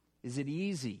 Is it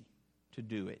easy to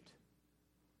do it?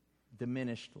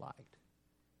 Diminished light.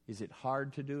 Is it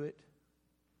hard to do it?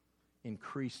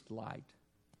 Increased light.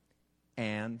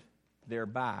 And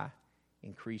thereby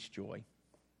increased joy.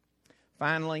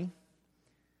 Finally,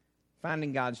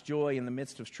 finding God's joy in the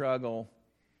midst of struggle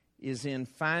is in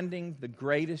finding the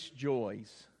greatest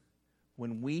joys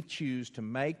when we choose to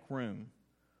make room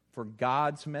for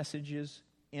God's messages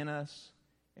in us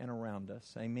and around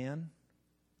us. Amen?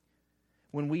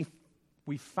 When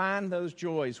we find those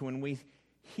joys, when we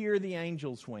hear the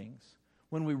angel's wings,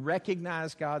 when we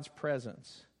recognize God's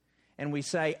presence, and we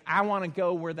say, I want to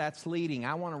go where that's leading.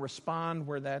 I want to respond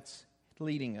where that's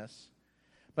leading us.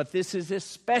 But this is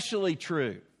especially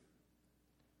true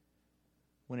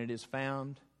when it is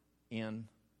found in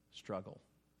struggle.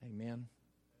 Amen?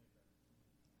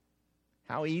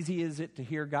 How easy is it to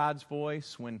hear God's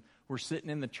voice when we're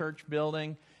sitting in the church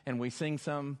building and we sing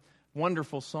some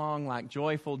wonderful song like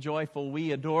Joyful, Joyful,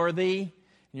 We Adore Thee. And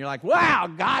you're like, wow,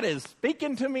 God is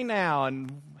speaking to me now,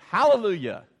 and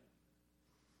hallelujah.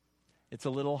 It's a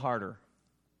little harder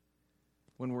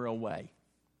when we're away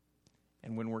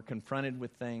and when we're confronted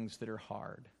with things that are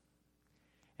hard.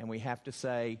 And we have to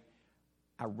say,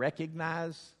 I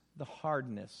recognize the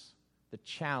hardness, the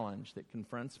challenge that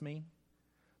confronts me,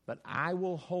 but I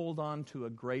will hold on to a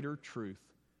greater truth,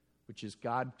 which is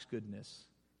God's goodness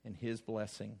and His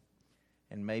blessing,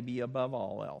 and maybe above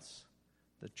all else,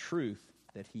 the truth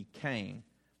that He came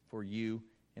for you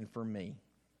and for me.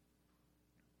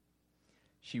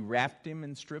 She wrapped Him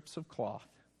in strips of cloth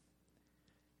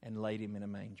and laid Him in a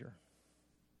manger.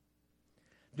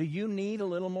 Do you need a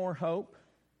little more hope?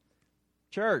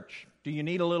 Church, do you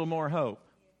need a little more hope?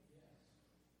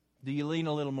 Do you need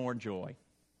a little more joy?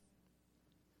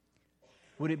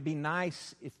 Would it be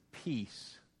nice if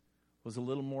peace was a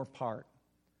little more part,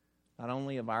 not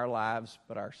only of our lives,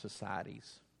 but our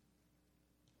societies?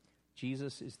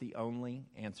 Jesus is the only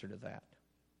answer to that.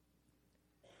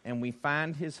 And we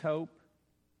find His hope,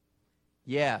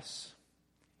 yes,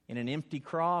 in an empty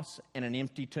cross and an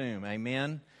empty tomb.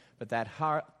 Amen? But that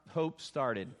hope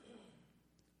started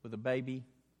with a baby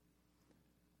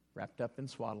wrapped up in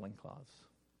swaddling cloths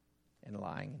and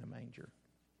lying in a manger.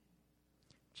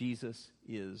 Jesus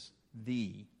is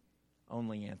the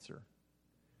only answer.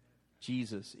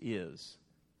 Jesus is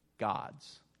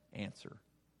God's answer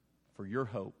for your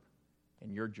hope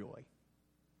and your joy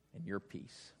and your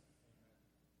peace.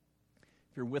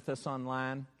 If you're with us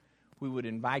online, we would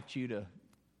invite you to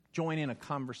join in a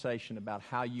conversation about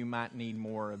how you might need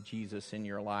more of Jesus in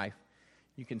your life.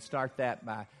 You can start that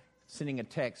by sending a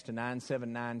text to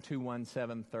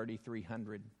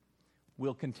 979-217-3300.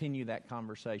 We'll continue that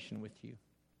conversation with you.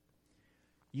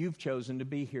 You've chosen to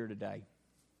be here today.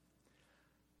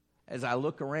 As I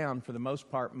look around, for the most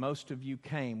part, most of you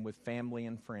came with family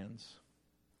and friends.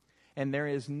 And there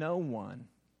is no one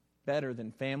better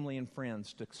than family and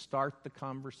friends to start the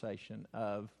conversation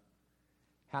of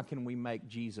how can we make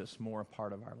Jesus more a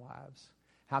part of our lives?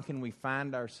 How can we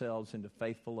find ourselves into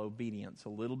faithful obedience a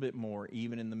little bit more,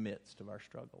 even in the midst of our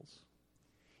struggles?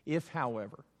 If,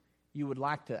 however, you would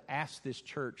like to ask this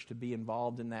church to be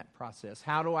involved in that process,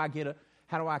 how do I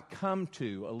come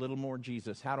to a little more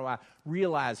Jesus? How do I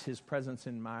realize His presence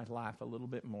in my life a little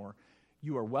bit more?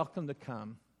 You are welcome to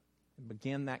come and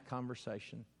begin that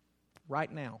conversation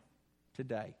right now,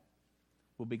 today.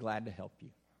 We'll be glad to help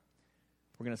you.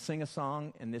 We're going to sing a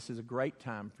song, and this is a great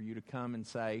time for you to come and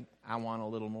say, I want a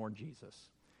little more Jesus.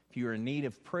 If you are in need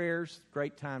of prayers,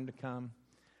 great time to come.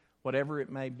 Whatever it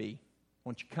may be,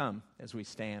 won't you come as we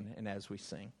stand and as we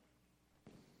sing.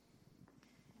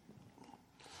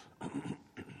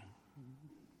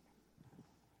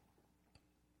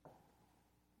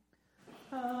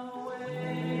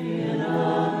 Away in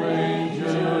a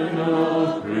manger,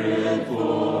 no crib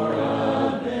for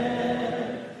a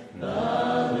bed,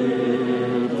 the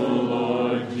little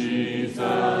Lord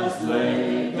Jesus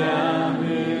laid down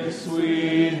His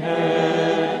sweet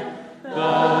head.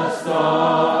 The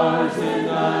stars in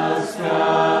the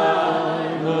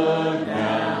sky looked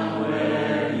down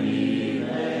where He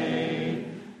lay.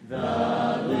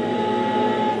 The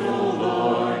little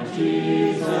Lord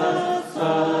Jesus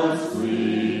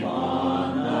asleep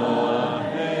on the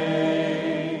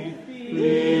hay.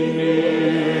 Be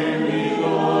near me,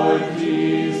 Lord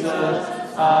Jesus,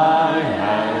 I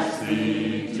ask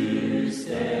Thee to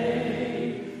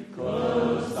stay.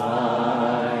 Close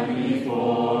by me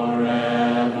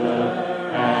forever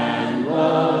and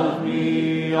love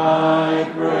me, I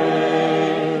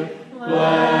pray.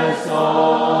 Bless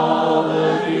all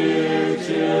the dear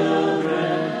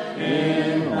children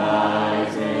in Thy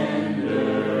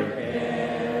tender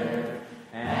care,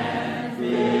 and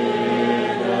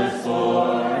fit us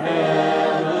for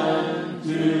heaven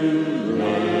to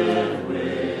live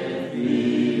with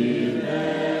Thee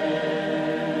there.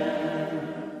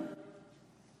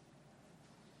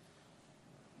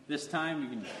 This time you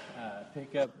can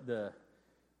pick up the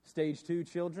stage 2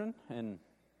 children, and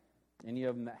any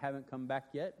of them that haven't come back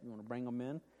yet, you want to bring them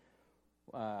in.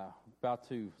 About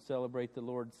to celebrate the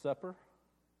Lord's Supper.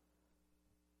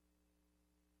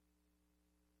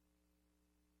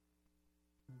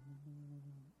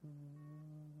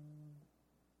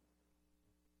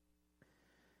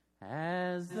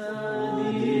 As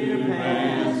the deer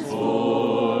pants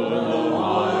for the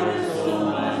water, so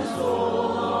my soul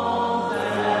longs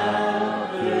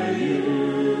after you.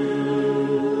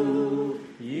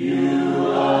 You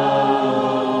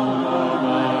alone are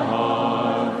my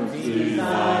heart's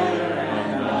desire,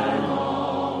 and I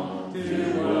long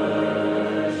to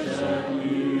worship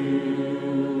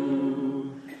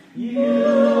you.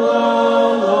 You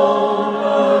alone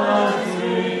are my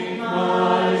strength,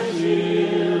 my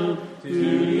shield. To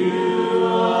you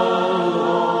alone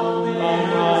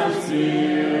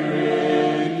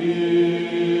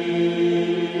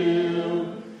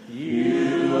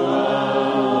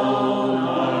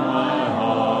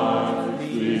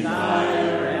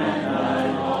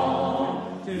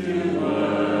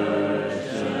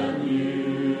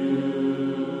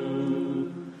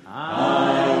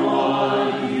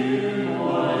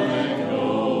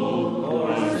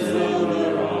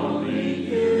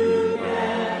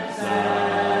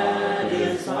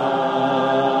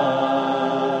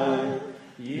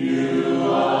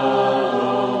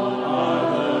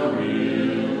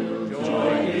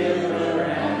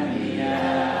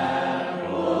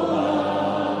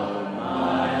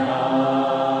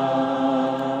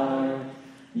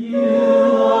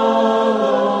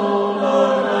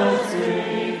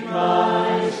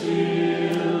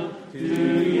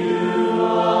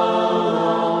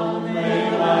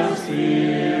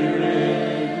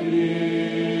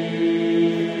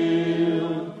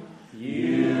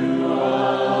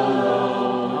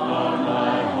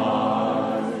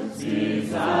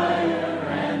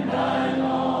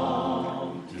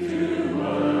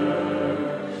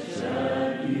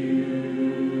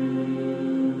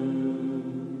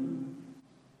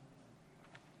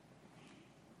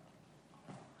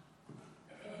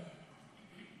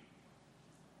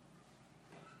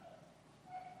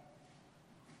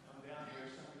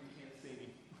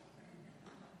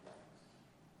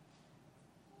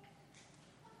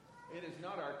It is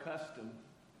not our custom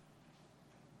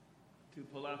to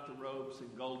pull out the robes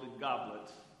and golden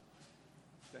goblets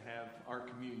to have our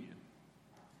communion.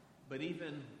 But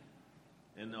even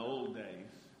in the old days,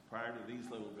 prior to these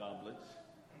little goblets,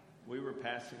 we were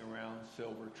passing around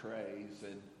silver trays,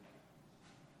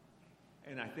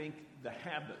 and I think the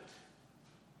habit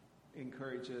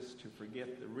encourages us to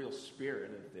forget the real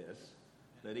spirit of this,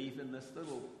 that even this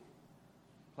little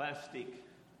plastic,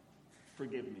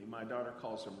 forgive me, my daughter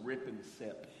calls them rip and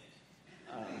sip,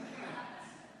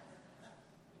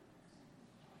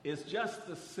 is just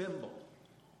the symbol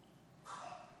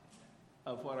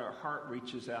of what our heart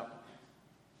reaches out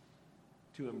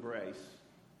to embrace.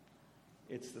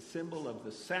 It's the symbol of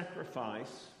the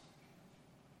sacrifice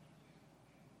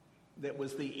that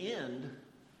was the end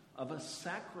of a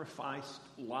sacrificed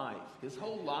life. His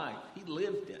whole life, he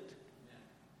lived it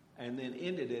and then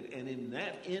ended it. And in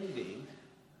that ending,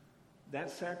 that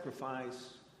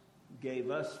sacrifice gave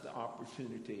us the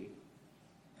opportunity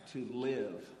to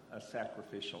live a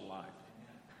sacrificial life.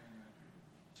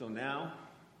 So now,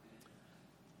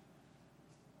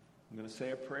 I'm going to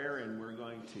say a prayer, and we're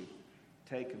going to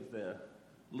take of the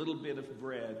little bit of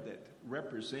bread that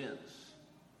represents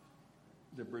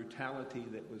the brutality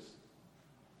that was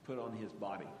put on his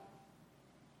body.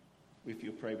 If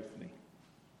you'll pray with me.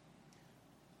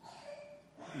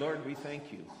 Lord, we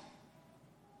thank you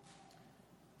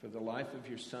for the life of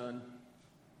your Son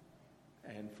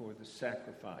and for the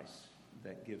sacrifice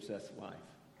that gives us life.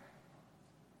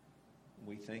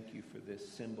 We thank you for this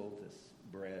symbol, this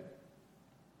bread,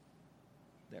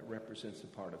 that represents a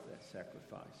part of that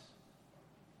sacrifice.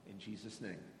 In Jesus'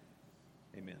 name,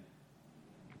 amen.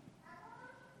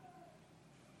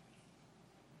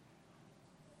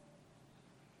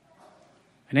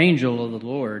 An angel of the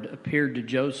Lord appeared to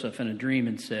Joseph in a dream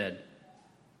and said,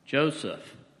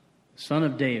 Joseph, son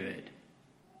of David,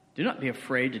 do not be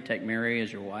afraid to take Mary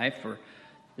as your wife, for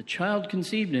the child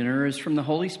conceived in her is from the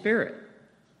Holy Spirit.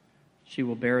 She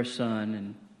will bear a son,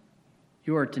 and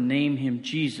you are to name him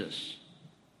Jesus,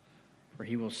 for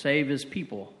he will save his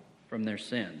people from their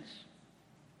sins.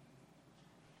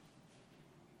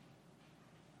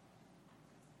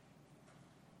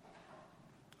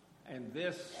 And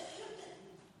this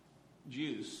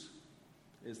juice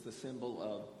is the symbol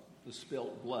of the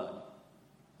spilt blood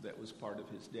that was part of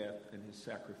his death and his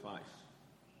sacrifice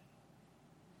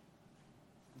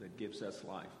that gives us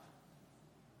life.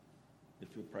 If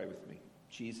you'll pray with me.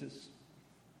 Jesus,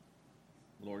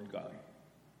 Lord God,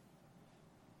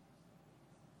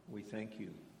 we thank you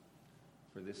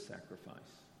for this sacrifice.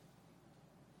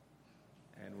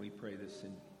 And we pray this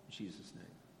in Jesus'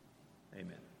 name.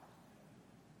 Amen.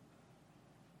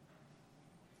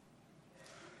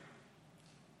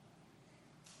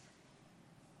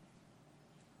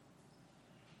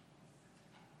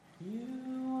 You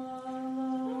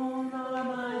alone are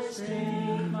my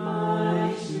strength,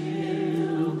 my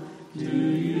shield. To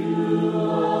you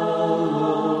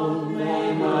alone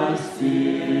may my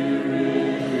spirit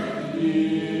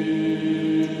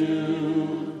yield.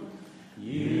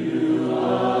 You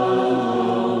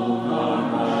alone are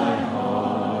my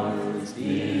heart's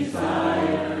desire,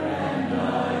 and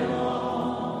I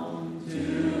long to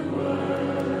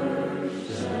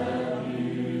worship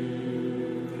you.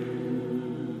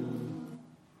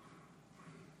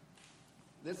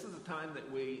 This is a time that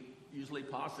we usually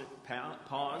pause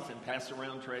and pass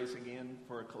around trays again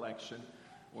for a collection.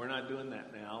 We're not doing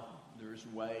that now. There's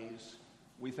ways.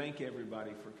 We thank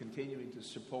everybody for continuing to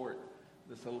support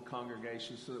this little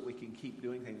congregation so that we can keep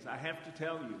doing things. I have to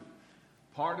tell you,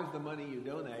 part of the money you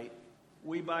donate,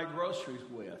 we buy groceries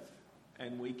with,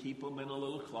 and we keep them in a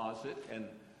little closet. And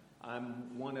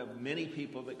I'm one of many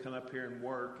people that come up here and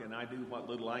work, and I do what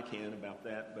little I can about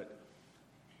that. But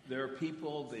there are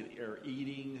people that are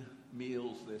eating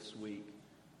meals this week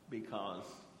because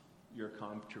your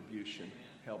contribution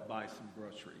helped buy some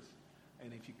groceries.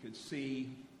 And if you could see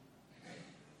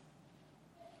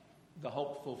the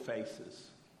hopeful faces,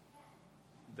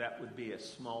 that would be a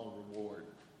small reward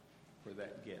for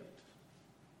that gift.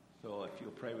 So if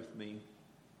you'll pray with me.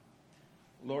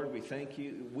 Lord, we thank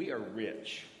you. We are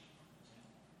rich.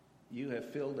 You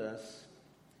have filled us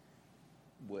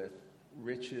with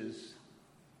riches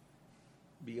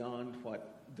beyond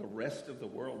what the rest of the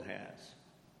world has,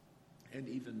 and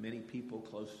even many people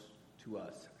close to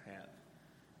us have.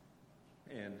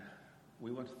 And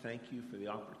we want to thank you for the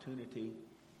opportunity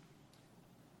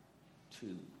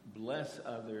to bless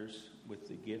others with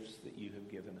the gifts that you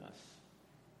have given us.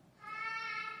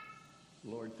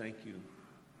 Lord, thank you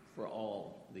for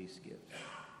all these gifts.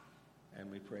 And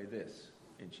we pray this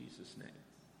in Jesus' name.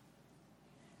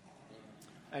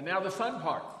 And now the fun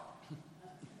part.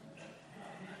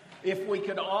 if we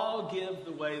could all give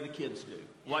the way the kids do.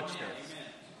 Watch this.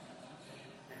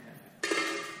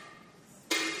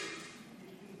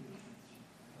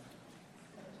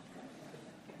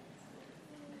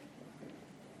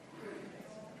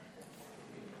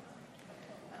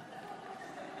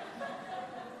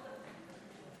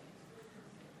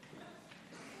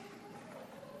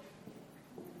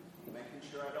 Making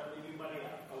sure I don't leave anybody out.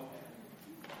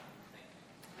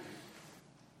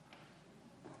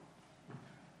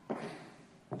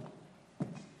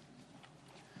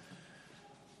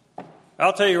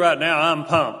 I'll tell you right now, I'm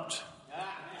pumped.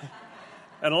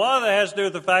 And a lot of that has to do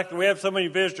with the fact that we have so many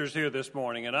visitors here this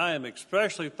morning. And I am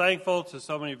especially thankful to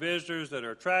so many visitors that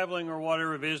are traveling or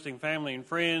whatever, visiting family and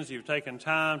friends. You've taken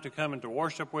time to come and to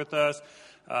worship with us.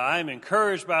 I am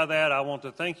encouraged by that. I want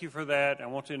to thank you for that. I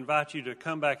want to invite you to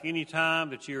come back any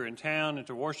time that you're in town and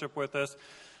to worship with us.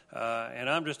 And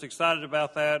I'm just excited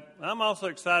about that. I'm also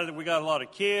excited that we got a lot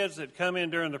of kids that come in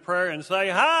during the prayer and say,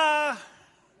 hi.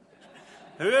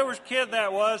 Whoever's kid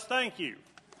that was, thank you.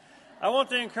 I want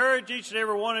to encourage each and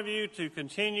every one of you to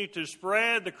continue to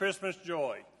spread the Christmas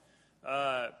joy.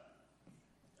 I've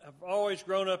always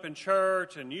grown up in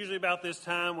church, and usually about this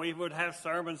time we would have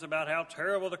sermons about how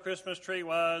terrible the Christmas tree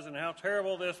was and how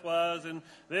terrible this was and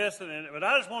this. But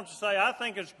I just want to say I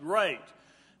think it's great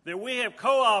that we have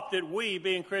co-opted, we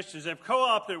being Christians, have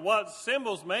co-opted what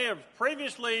symbols may have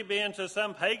previously been to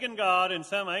some pagan god in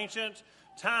some ancient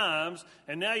times,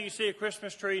 and now you see a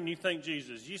Christmas tree and you think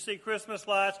Jesus. You see Christmas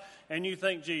lights and you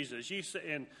think Jesus.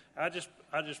 And I just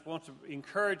want to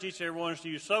encourage each and every one to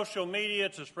use social media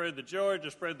to spread the joy, to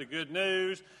spread the good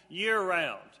news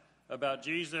year-round about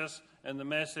Jesus and the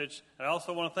message. And I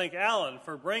also want to thank Alan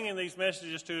for bringing these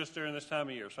messages to us during this time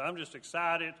of year. So I'm just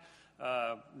excited.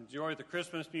 Enjoy the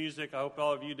Christmas music. I hope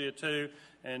all of you did too.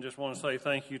 And just want to say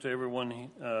thank you to everyone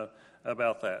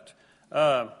about that.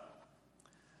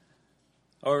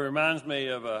 It reminds me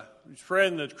of a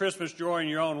friend that Christmas Joy in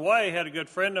Your Own Way had a good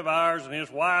friend of ours, and his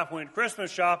wife went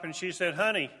Christmas shopping. She said,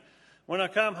 honey, when I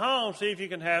come home, see if you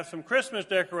can have some Christmas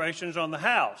decorations on the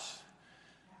house.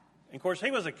 And of course, he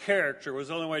was a character, was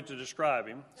the only way to describe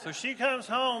him. So she comes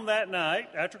home that night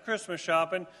after Christmas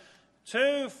shopping, 2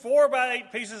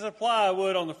 4x8 pieces of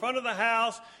plywood on the front of the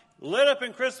house, lit up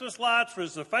in Christmas lights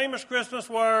was the famous Christmas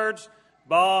words,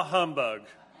 bah humbug.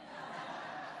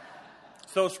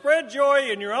 So spread joy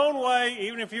in your own way,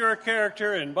 even if you're a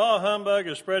character, and bah humbug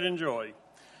is spreading joy.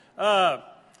 I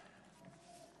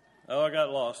got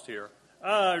lost here.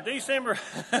 Our December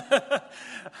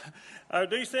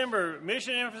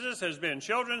mission emphasis has been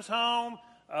children's home.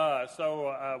 So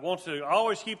I want to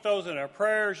always keep those in our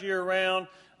prayers year-round.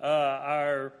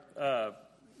 Our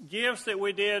gifts that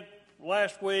we did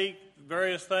last week,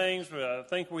 various things, I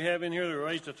think we have in here that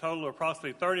raised a total of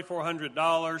approximately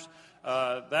 $3,400.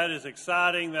 That is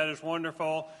exciting. That is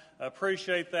wonderful.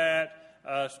 Appreciate that.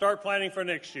 Start planning for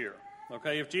next year.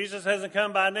 Okay, if Jesus hasn't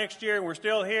come by next year and we're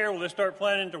still here, let's start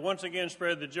planning to once again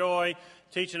spread the joy,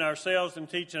 teaching ourselves and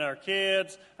teaching our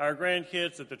kids, our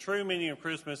grandkids, that the true meaning of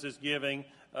Christmas is giving,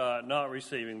 not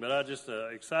receiving. But I'm just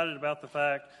excited about the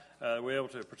fact we're able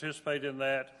to participate in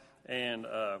that, and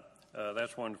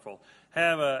that's wonderful.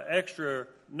 Have an extra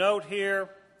note here.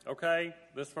 Okay,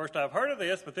 this is the first I've heard of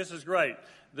this, but this is great.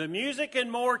 The Music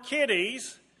and More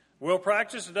Kiddies will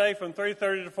practice today from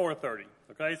 3:30 to 4:30.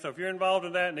 Okay, so if you're involved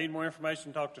in that and need more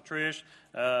information, talk to Trish.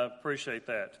 Appreciate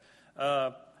that.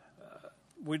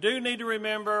 We do need to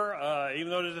remember, even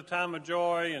though it is a time of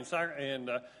joy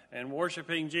and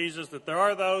worshiping Jesus, that there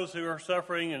are those who are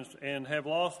suffering and have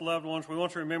lost loved ones. We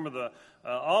want to remember the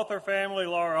Author family,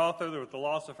 Laura Author, with the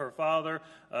loss of her father,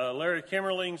 Larry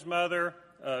Kimmerling's mother,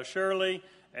 Shirley,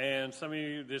 and some of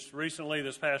you this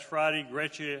past Friday,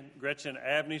 Gretchen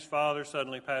Abney's father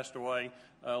suddenly passed away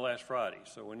last Friday.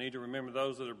 So we need to remember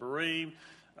those that are bereaved.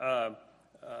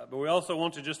 But we also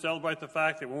want to just celebrate the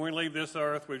fact that when we leave this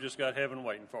earth, we've just got heaven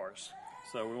waiting for us.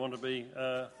 So we want to be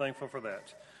thankful for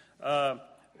that.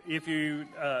 If you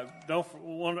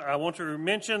I want to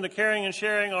mention the Caring and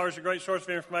Sharing. Ours is a great source of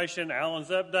information. Alan's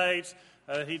updates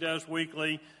he does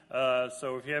weekly.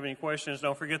 So if you have any questions,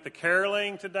 don't forget the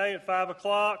caroling today at 5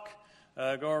 o'clock.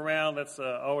 Go around. That's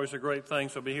always a great thing.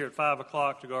 So be here at 5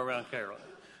 o'clock to go around caroling.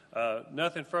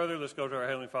 Nothing further. Let's go to our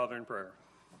Heavenly Father in prayer.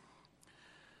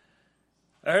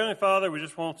 Our Heavenly Father, we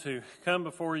just want to come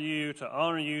before you, to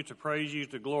honor you, to praise you,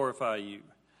 to glorify you.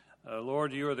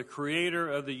 Lord, you are the creator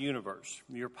of the universe.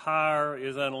 Your power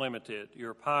is unlimited.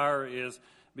 Your power is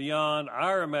beyond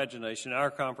our imagination, our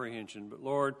comprehension. But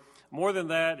Lord, more than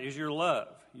that is your love,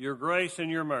 your grace and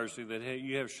your mercy that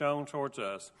you have shown towards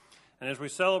us. And as we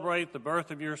celebrate the birth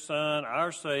of your Son,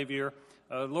 our Savior,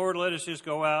 Lord, let us just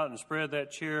go out and spread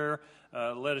that cheer.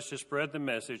 Let us just spread the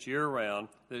message year-round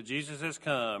that Jesus has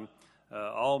come.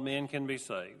 All men can be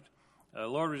saved.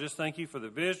 Lord, we just thank you for the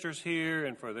visitors here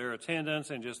and for their attendance,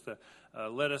 and just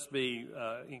let us be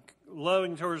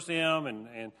loving towards them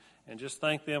and just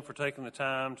thank them for taking the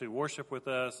time to worship with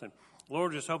us. And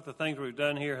Lord, just hope the things we've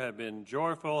done here have been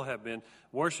joyful, have been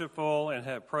worshipful, and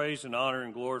have praised and honored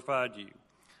and glorified you.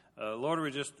 Lord,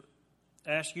 we just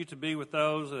ask you to be with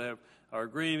those that are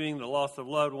grieving the loss of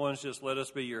loved ones. Just let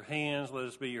us be your hands, let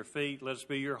us be your feet, let us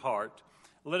be your heart.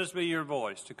 Let us be your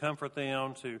voice to comfort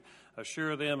them, to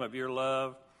assure them of your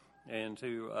love, and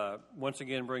to once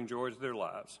again bring joy to their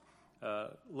lives.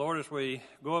 Lord, as we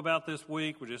go about this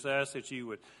week, we just ask that you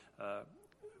would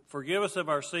forgive us of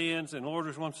our sins. And Lord,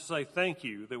 just wants to say thank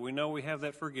you that we know we have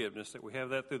that forgiveness, that we have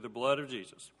that through the blood of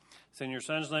Jesus. It's in your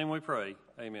Son's name we pray.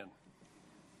 Amen.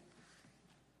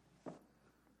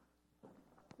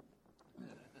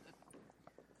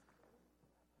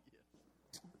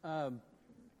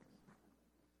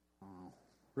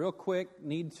 Real quick,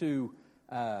 need to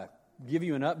give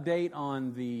you an update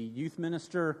on the youth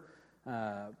minister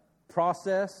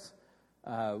process.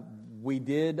 We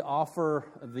did offer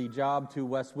the job to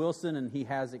Wes Wilson, and he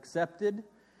has accepted.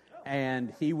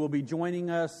 And he will be joining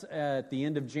us at the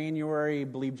end of January, I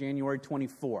believe January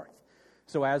 24th.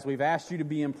 So as we've asked you to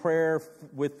be in prayer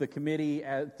with the committee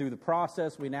through the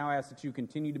process, we now ask that you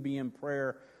continue to be in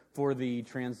prayer for the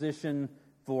transition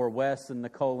for Wes and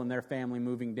Nicole and their family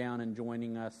moving down and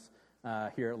joining us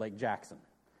here at Lake Jackson.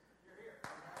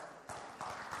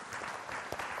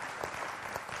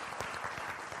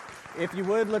 If you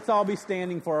would, let's all be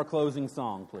standing for our closing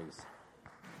song, please.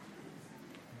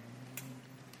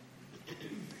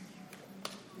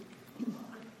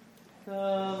 The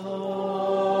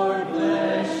Lord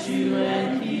bless you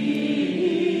and keep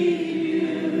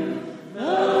you. The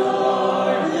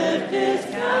Lord lift his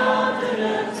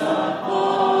countenance upon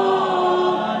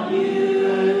you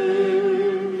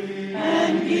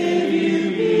and give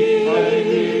you peace.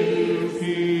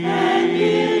 And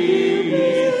give you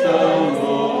peace, O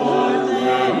Lord.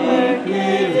 Let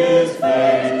give his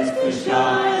face to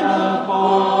shine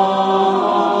upon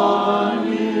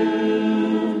you.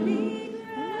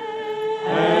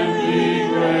 And be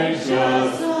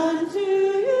gracious unto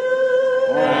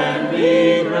you. And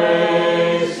be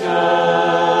gracious.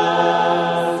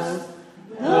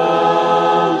 The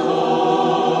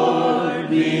Lord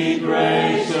be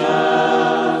gracious,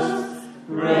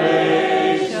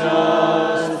 gracious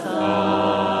unto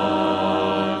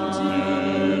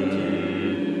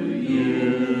you.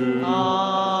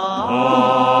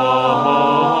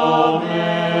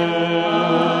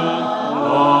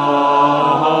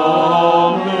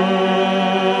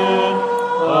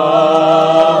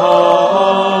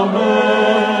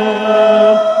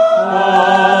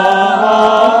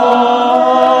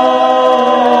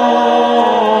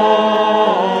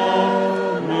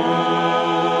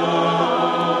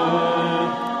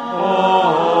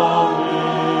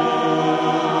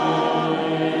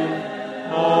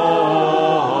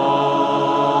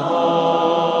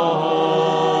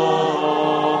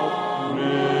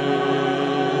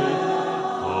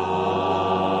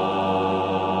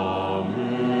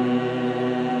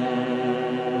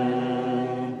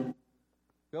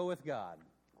 Go with God.